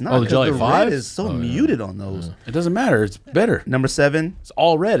 No, it's not. Oh, the 'cause Gel Light the 5? red is so muted on those. It doesn't matter. It's better. Number 7. It's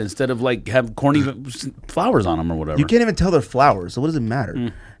all red instead of like have corny flowers on them or whatever. You can't even tell they're flowers, so what does it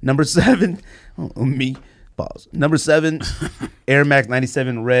matter? Number 7. Me. Pause. Number 7. Air Max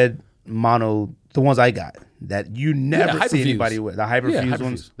 97 red mono. The ones I got that you never see Hyperfuse. anybody with. The Hyperfuse Hyperfuse.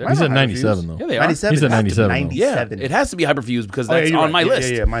 ones. They're He said Hyperfuse. 97 though. Yeah, they are. 97. He said It has to be 97, though. 97. Yeah, it has to be hyperfused because Oh, yeah, that's you're on right. my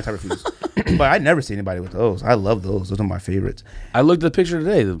list. Yeah, mine's Hyperfuse. But I never see anybody with those. I love those. Those are my favorites. I looked at the picture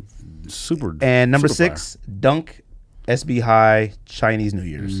today. The super. And number super 6, Dunk SB High Chinese New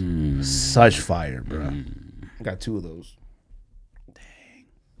Year's. Such fire, bro. I got 2 of those. Dang.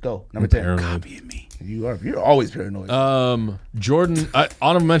 Go. Number 10. Paranoid. Copying me. You're always paranoid. Jordan.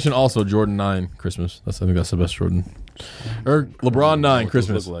 Honorable mention also Jordan 9 Christmas. I think that's the best Jordan. Or LeBron 9 what those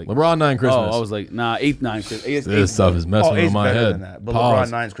Christmas. look like. LeBron 9 Christmas. Oh, I was like, nah, 8, 9. This stuff is messing with 8's my better head. than that. But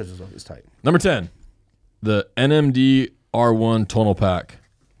Pause. LeBron 9's Christmas is tight. Number 10, the NMD R1 tonal pack,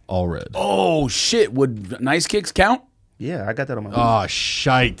 all red. Oh shit! Would Nice Kicks count? Yeah, I got that on my list. Oh,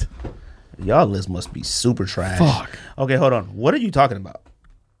 shite. Y'all list must be super trash. Fuck. Okay, hold on. What are you talking about?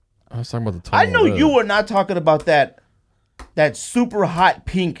 I was talking about the I Total know Red. you were not talking about that super hot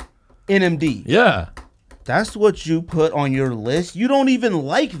pink NMD. Yeah. That's what you put on your list. You don't even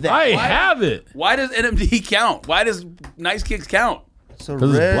like that. I have it. Why does NMD count? Why does Nice Kicks count? So 'Cause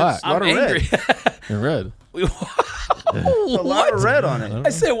it's red, black. a lot I'm of angry. red. In red. A lot of red on it. I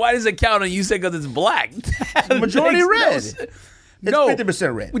said, why does it count? And you said because it's black. Majority Makes no red. sense. It's No.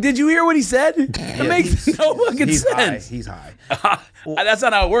 50% red. Did you hear what he said? It makes no fucking He's high. sense. He's high. That's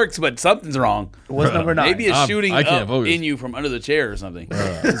not how it works, but something's wrong. What's number 9? Maybe it's shooting I can't up focus. in you from under the chair or something.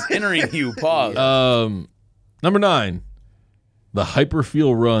 It's entering you. Pause. Number 9. The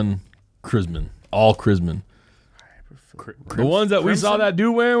Hyperfeel Run Crisman. All Crisman. The ones that we saw that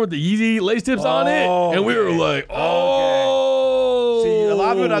dude wearing with the Yeezy lace tips on it. And we were like, oh. See, a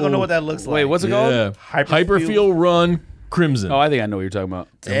lot of people are not going to know what that looks like. Wait, what's it called? Yeah. Hyperfeel- Hyperfeel Run Crimson. Oh, I think I know what you're talking about.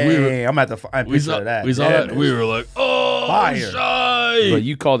 Dang, I'm at the find we picture saw of that. We saw Damn that. it. We were like, oh, Fire. shy. But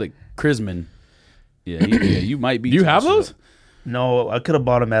you called it Crisman. Yeah, you might be. Do you have touched. those? No, I could have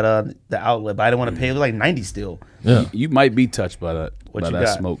bought them at the outlet, but I didn't want to pay. It was like 90 still. Yeah. You might be touched by that. What by you that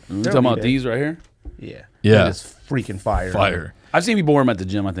got? smoke. You They'll talking be about there. these right here? Yeah. Yeah. It's freaking fire. Fire. I've seen people wear them at the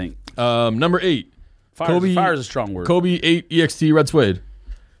gym. I think. Number 8. Fire is a strong word. Kobe 8 EXT Red Suede.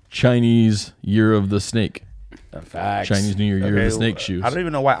 Chinese Year of the Snake. Facts. Chinese New Year Year of the Snake shoes. I don't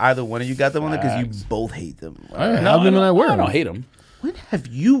even know why either one of you got them on there because you both hate them. I have them and I wear I them. don't hate them. When have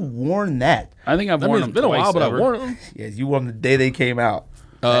you worn that? I think I've I mean, worn it's them been a while, twice but I ever. wore them. Yes, you wore them the day they came out.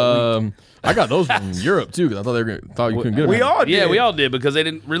 I got those from Europe too because I thought you couldn't get them. We all did. Yeah, we all did because they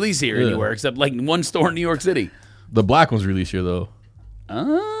didn't release here Yeah. anywhere except like one store in New York City. The black ones released here though.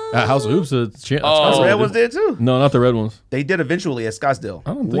 At House of Hoops. The Scottsdale red did. ones did too. No, not the red ones. They did eventually at Scottsdale.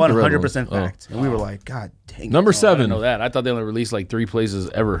 I don't think the red 100% ones. fact. And we were like, God dang it. Number I didn't 7. know that. I thought they only released like 3 places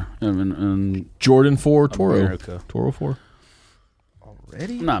ever. In Jordan 4 Toro. America. Toro 4.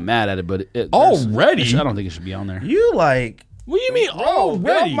 Already? I'm not mad at it, but Already? I don't think it should be on there. You like, What do you mean Bro, already?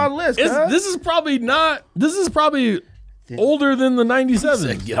 get off my list, cuz. This is probably older than the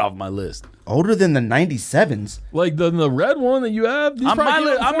 97s. Get off my list. older than the 97s. Like the red one that you have. These I'm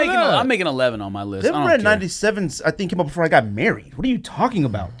probably came out before that. I'm making 11 on my list. Them I don't red care. 97s, I think, came up before I got married. What are you talking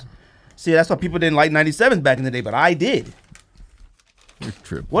about? See, that's why people didn't like 97s back in the day, but I did. You're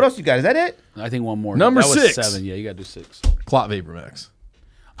tripping. What else you got? Is that it? I think one more. Number That was 6. 7. Yeah, you got to do 6. Clot Vapor Max.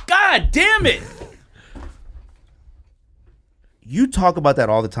 God damn it. You talk about that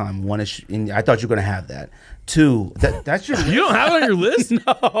all the time. One is, and I thought you were going to have that. 2, that's your You don't have it on your list?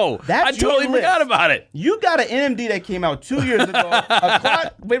 No. That's I totally your list. forgot about it. You got an NMD that came out 2 years ago, a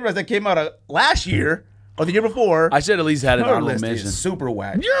clock vaporizer that came out last year or the year before. I should at least had an Her honorable list mention. is super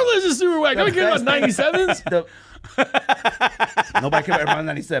whack. Your list is super whack. Don't care about 97s. Nobody cares about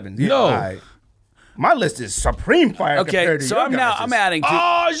 97s. Yeah, No. all right. My list is supreme fire. Okay, compared to so your I'm guys'. adding to. Oh,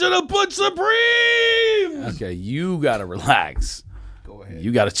 I should have put Supreme. Okay, you gotta relax. Go ahead.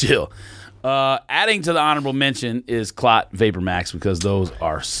 You gotta chill. Adding to the honorable mention is Clot Vapor Max because those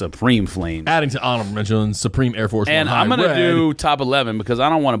are supreme flames. Adding to honorable mention, Supreme Air Force And One I'm High gonna Red. do top 11 because I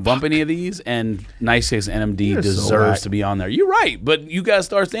don't want to bump any of these. And Nice Kicks NMD You're so deserves whack. to be on there. You're right, but you guys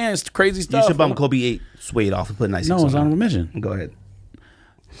start saying it's crazy stuff. You should bump Kobe 8 suede off and put nice. No, Six it's on honorable there. mention. Go ahead.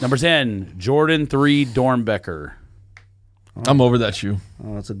 Number 10, Jordan 3 Dornbecker. I'm over that shoe.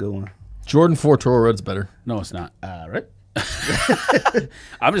 Oh, that's a good one. Jordan 4 Toro Red's better. No, it's not. All right.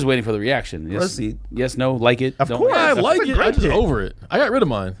 I'm just waiting for the reaction. Yes, Let's see. Yes, no, like it. Of don't course. like I it. That's like a it. great I'm just pick. over it. I got rid of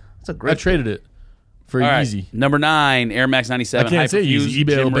mine. That's a I great. traded it for All right. Yeezy. Number 9, Air Max 97. I can't say Hyperfuse Yeezy. eBay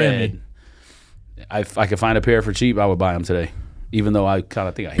Gym will ban Red. me. If I could find a pair for cheap, I would buy them today. Even though I kind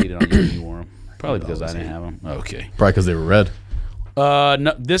of think I hated on you when you wore them. Probably because I didn't have them. Okay. Probably because they were red.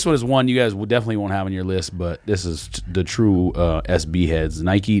 No, this one is one you guys definitely won't have on your list, but this is the true SB heads.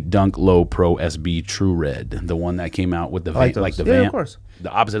 Nike Dunk Low Pro SB True Red, the one that came out with the like like the those. Yeah, of vamp, course. the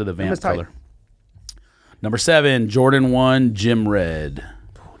opposite of the vamp That's tight. color. Number 7, Jordan 1 Gym Red,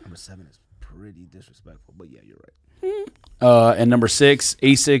 Number 7 is pretty disrespectful, but yeah, you're right. and number 6,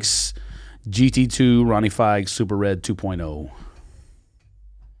 Asics GT2 Ronnie Feig Super Red 2.0.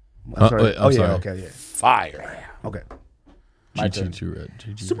 I'm sorry. wait, I'm oh yeah. sorry. Okay. Yeah. Fire. Okay. My turn. GT2 Red.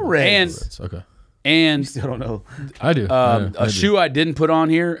 GT2 Super Red. And Reds. Okay. And Still don't know. I do. a shoe I didn't put on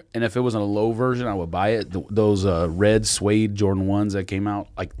here, and if it was in a low version, I would buy it. Those red suede Jordan 1s that came out,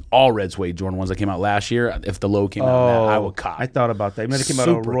 like all red suede Jordan 1s that came out last year, if the low came out on that, I would cop. I thought about that. Maybe they came out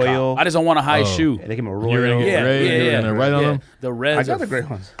Super a royal. cop. I just don't want a high shoe. Yeah, they came out a You're royal. gonna get red? You're gonna write on them? The reds I got are the gray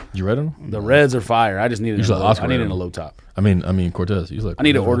ones. You read them? the reds are fire. I just need it. You should let Oscar I need it wear in a them. low top. I mean Cortez. You like I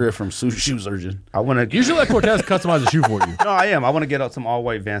need to Cortez, order right? it from Shoe Surgeon. I want to. You should let Cortez customize the shoe for you. No, I am. I want to get out some all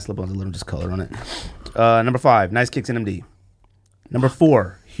white Vans slip-ons and let them just color on it. Number 5, Nice Kicks NMD. Number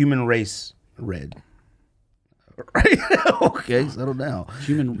 4, Human Race Red. Okay, settle down.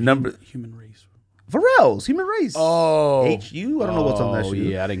 Human race. Pharrell's Human Race. Oh, HU. I don't know what's on that shoe.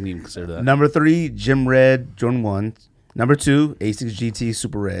 Yeah, I didn't even consider that. Number 3, Gym Red Jordan 1. Number 2, A6 GT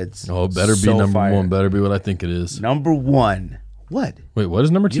Super Reds. Oh, it better be So number fire. 1. Better be what I think it is. Number 1. What? Wait, what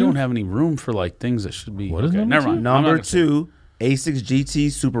is number 2? You don't have any room for like things that should be. What is okay, number never two? mind. I'm not Number gonna say- 2, A6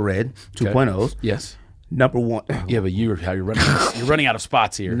 GT Super Red 2.0s. Yes. Number 1. Yeah, but you're running out of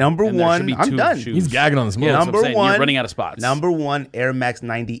spots here. Number And there one, should be I'm two done. shoes. He's gagging on the smoke. Yeah, that's what I'm Number saying. one, You're running out of spots. Number 1, Air Max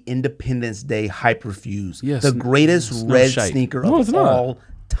 90 Independence Day Hyperfuse. Yes. The greatest no red shite. sneaker No, of it's not. all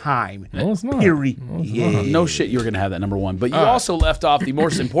time. No, it's not. Period. No, it's Yeah. No shit, you were going to have that number one. But you also left off the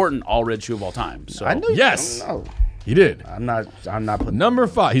most important all red shoe of all time. So I know. Yes. No, He did. I'm not putting. Number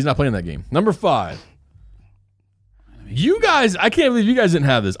 5. He's not playing that game. Number 5. You guys, I can't believe you guys didn't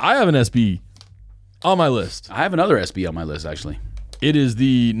have this. I have an SB on my list. I have another SB on my list, actually. It is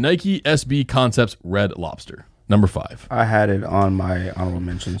the Nike SB Concepts Red Lobster. Number 5. I had it on my honorable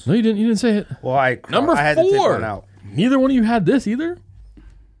mentions. No, you didn't. You didn't say it. Well, I Number had to take 4. one out. Neither one of you had this either.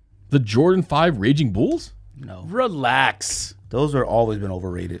 The Jordan 5 Raging Bulls. No, Relax. those are always been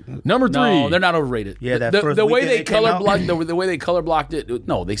overrated. Number 3. No, they're not overrated. Yeah, that the, first the way weekend they they came color out? blocked the way they color blocked it.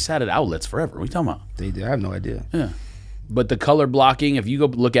 No, they sat at outlets forever. What are you talking about? They did. I have no idea. Yeah. But the color blocking, if you go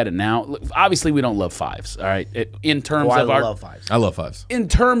look at it now, look, obviously we don't love 5s. All right, in terms Oh, I of our love 5s. I love 5s. in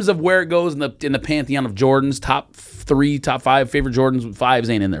terms of where it goes in the pantheon of Jordans, top 3, top 5 favorite Jordans, 5s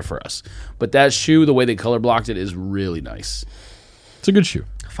ain't in there for us. But that shoe, the way they color blocked it, is really nice. It's a good shoe.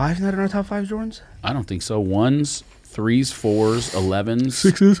 5's not in our top 5 Jordans. I don't think so. 1s, 3s, 4s, 11s,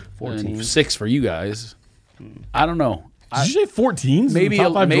 6s. 14, 6 for you guys. I don't know. Did you say 14s? Maybe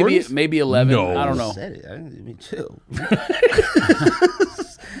top 5 Jordans? maybe 11. No. I don't know. Said it. I mean, chill.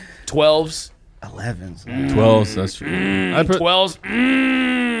 12s. 11s. 12s. That's true. I put 12s.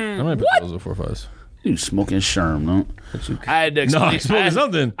 I might put those at 4 5s. You smoking Sherm, no? I had to explain. No, smoking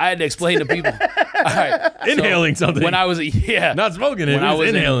something. I had to explain to people. All right, Inhaling something. when I was Not smoking it. when I was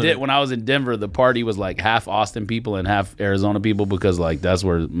inhaling it. when I was in Denver, the party was like half Austin people and half Arizona people because like that's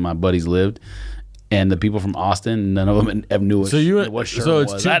where my buddies lived. And the people from Austin, none of them ever knew what, So you- what Sherm so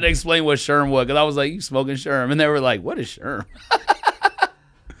it's was. two- I had to explain what Sherm was because I was like, "You smoking Sherm?" And they were like, "What is Sherm?"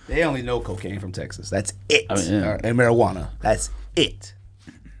 They only know cocaine from Texas. That's it. I mean, yeah. And marijuana. That's it.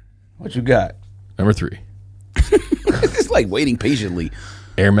 What you got? Number 3. It's like waiting patiently.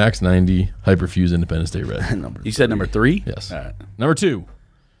 Air Max 90 Hyperfuse Independence Day Red. You said number 3? Yes. All right. Number 2.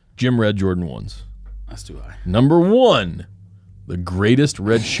 Gym Red Jordan 1s. That's too high. Number 1. The greatest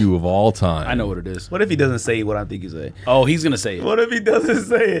red shoe of all time. I know what it is. What if he doesn't say what I think you say? Oh, he's gonna say it. What if he doesn't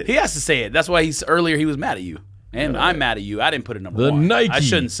say it? He has to say it. That's why he's earlier he was mad at you. And I'm mad at you. I didn't put it number The 1. Nike. I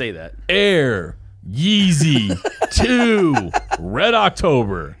shouldn't say that. Air Yeezy 2 Red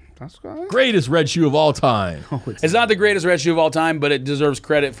October. That's fine. Greatest red shoe of all time. It's not the greatest red shoe of all time, but it deserves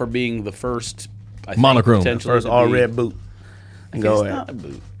credit for being the first I think, Monochrome. potentially First to all be- red boot. Go It's ahead. not a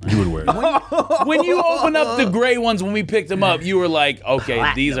boot. You would wear it. When you open up the gray ones when we picked them up, you were like,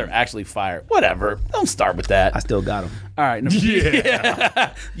 okay, these are actually fire. Whatever. Don't start with that. I still got him. All right.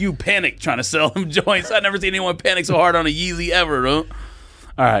 Yeah. You panic trying to sell them joints. I've never seen anyone panic so hard on a Yeezy ever, huh?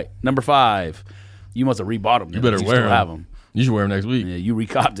 All right. Number 5. You must have rebought them. You better wear still them. have them. You should wear them next week. Yeah, you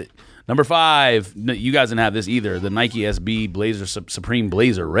recopped it. Number 5. No, you guys didn't have this either. The Nike SB Blazer Supreme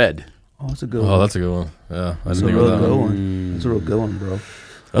Blazer Red. Oh, that's a good Oh, one. that's a good one. Yeah, I didn't That's a think real of that good one. one. That's a real good one, bro.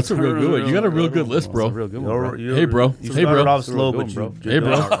 That's a real good one. You got a real good list, bro. That's a real good one, bro. Hey, bro. You Hey, started bro. off slow, That's a but real good you. Hey,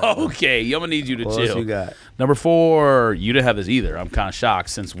 bro. Okay, I'm gonna need you to What chill. else you got? Number 4, you didn't have this either. I'm kind of shocked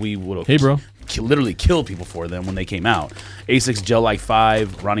since we would have Hey, bro. literally killed people for them when they came out. A6 Gel Like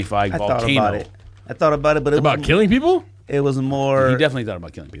 5, Ronnie 5, I Volcano. thought about it. I thought about it, but it About was, killing people? it was more. You definitely thought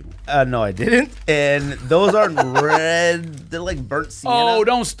about killing people. No, I didn't. And those aren't red. They're like burnt sienna. Oh,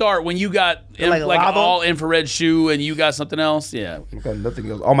 don't start when you got like like an lava? all infrared shoe and you got something else. Yeah, I got nothing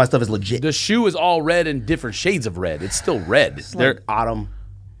else. All my stuff is legit. the shoe is all red in different shades of red. It's still red. It's like autumn,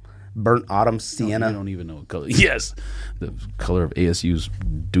 burnt autumn sienna. You don't even know what color. Yes, the color of ASU's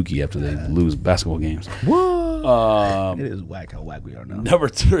Dookie after they lose basketball games. What? It is whack how whack we are now. Number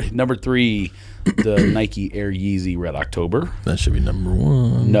three, the Nike Air Yeezy Red October. That should be number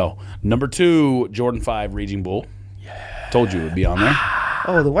 1. No. Number 2, Jordan 5 Raging Bull. Yeah. Told you it would be on there.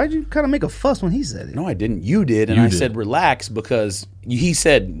 Oh, then why'd you kind of make a fuss when he said it? No, I didn't. You did, and You I did. said relax because he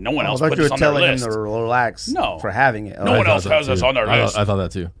said no one I else thought put you this were on their telling him list. to relax No. for having it. No one else has us on their list. I thought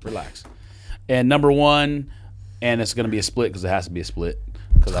that too. Relax. And number 1, and it's going to be a split because it has to be a split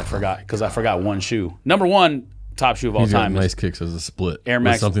because I forgot one shoe. Number 1 top shoe of all He's got time nice is kicks as a split. Air with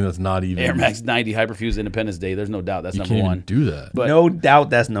Max- something that's not even. Air Max 90 Hyperfuse Independence Day. There's no doubt that's You number can't 1. even do that. But No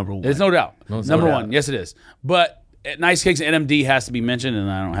doubt that's number 1. there's no doubt. it's Number no 1. doubt. Yes, it is. But Nice Kicks NMD has to be mentioned, and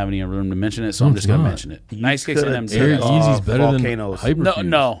I don't have any room to mention it, so I'm just going to not. mention it. Nice Kicks coulda NMD. Air took Yeezy's better Volcanoes. than Hyperfuse.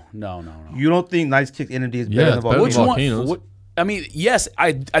 No. You don't think Nice Kick NMD is better Yeah, than it's better Volcano? Which than one? Volcanoes. What, I mean, yes,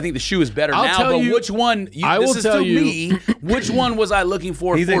 I think the shoe is better I'll now, tell but you- which one? I will this is tell to you- me. Which one was I looking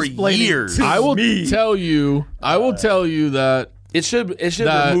for He's for explaining years? to I will me. tell you. I will tell you that It should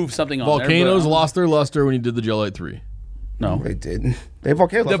that remove something on Volcanoes there. but- lost their luster when he did the Gel Light 3. No, They didn't. They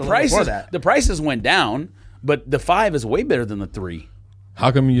Volcano. the prices went down, but the 5 is way better than the 3.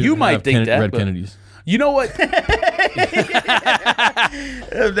 How come you? You might have think that, Red but- Kennedys. You know what?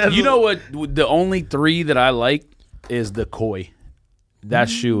 You know what? The only 3 that I like is the Koi. That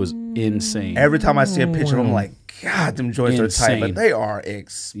shoe is insane. Every time I see a picture, I'm like, God, them joints are tight, Insane. but they are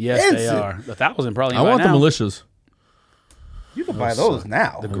expensive. Yes, they are. 1,000 probably. I want now. the militias. You can buy those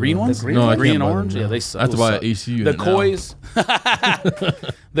now. The green ones? green No, I green can't and buy them orange? now. Yeah, they suck. I have to buy Those an AC suck. unit The now.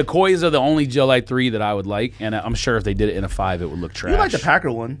 Kois, the Kois are the only Gel Light 3 that I would like, and I'm sure if they did it in a 5, it would look trash. You like the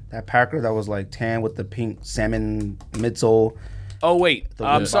Packer one? That Packer that was like tan with the pink salmon midsole. Oh wait,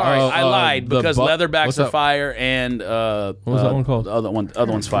 I'm sorry, I lied the because what's leatherbacks are that? fire and What was that one called? The other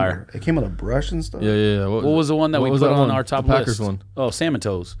one's fire. It came with a brush and stuff. Yeah. What was the one that what we was put that on one? our top the Packers list? one. Oh, salmon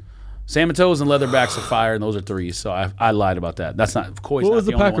toes. Salmon toes and leatherbacks are fire, and those are 3s. So I lied about that. That's not Koi's. What not was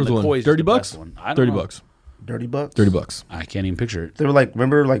the only Packers The one? Koi's is 30 the bucks. best one. I don't 30 know. bucks. $30. $30. I can't even picture it. They were like,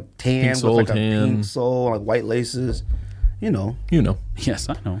 remember, like tan Pink sole, with like tan. a pink sole, like white laces. You know. You know. Yes,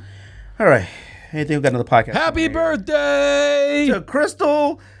 I know. All right. Anything? We got another podcast. Happy birthday! to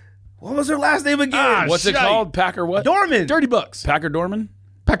Crystal. What was her last name again? What's it shite. called? Packer what? Dorman. $30. Packer Dorman?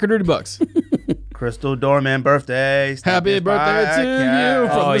 Packer $30. Crystal Dorman birthday. Stop Happy this birthday to you podcast.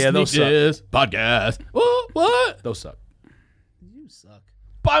 from Oh, the yeah, those Sneak Diz podcast. What? Those suck. You suck.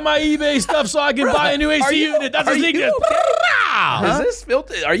 Buy my eBay stuff so I can buy a new AC unit. That's a Sneak Diz. Is this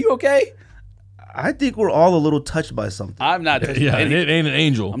filthy? Are you okay? I think we're all a little touched by something. I'm not touched Yeah, by and any- it ain't an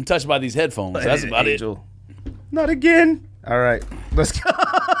angel. I'm touched by these headphones. That's about it. Angel. Not again. All right. Let's go.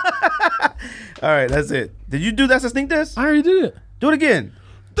 All right. That's it. Did you do That's a Sneak Diss? I already did it. Do it again.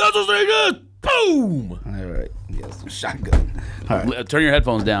 That's a Sneak Diz. Boom. All right. Yes. Shotgun. All right. Turn your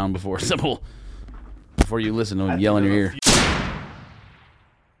headphones down before you listen to him yell in your ear.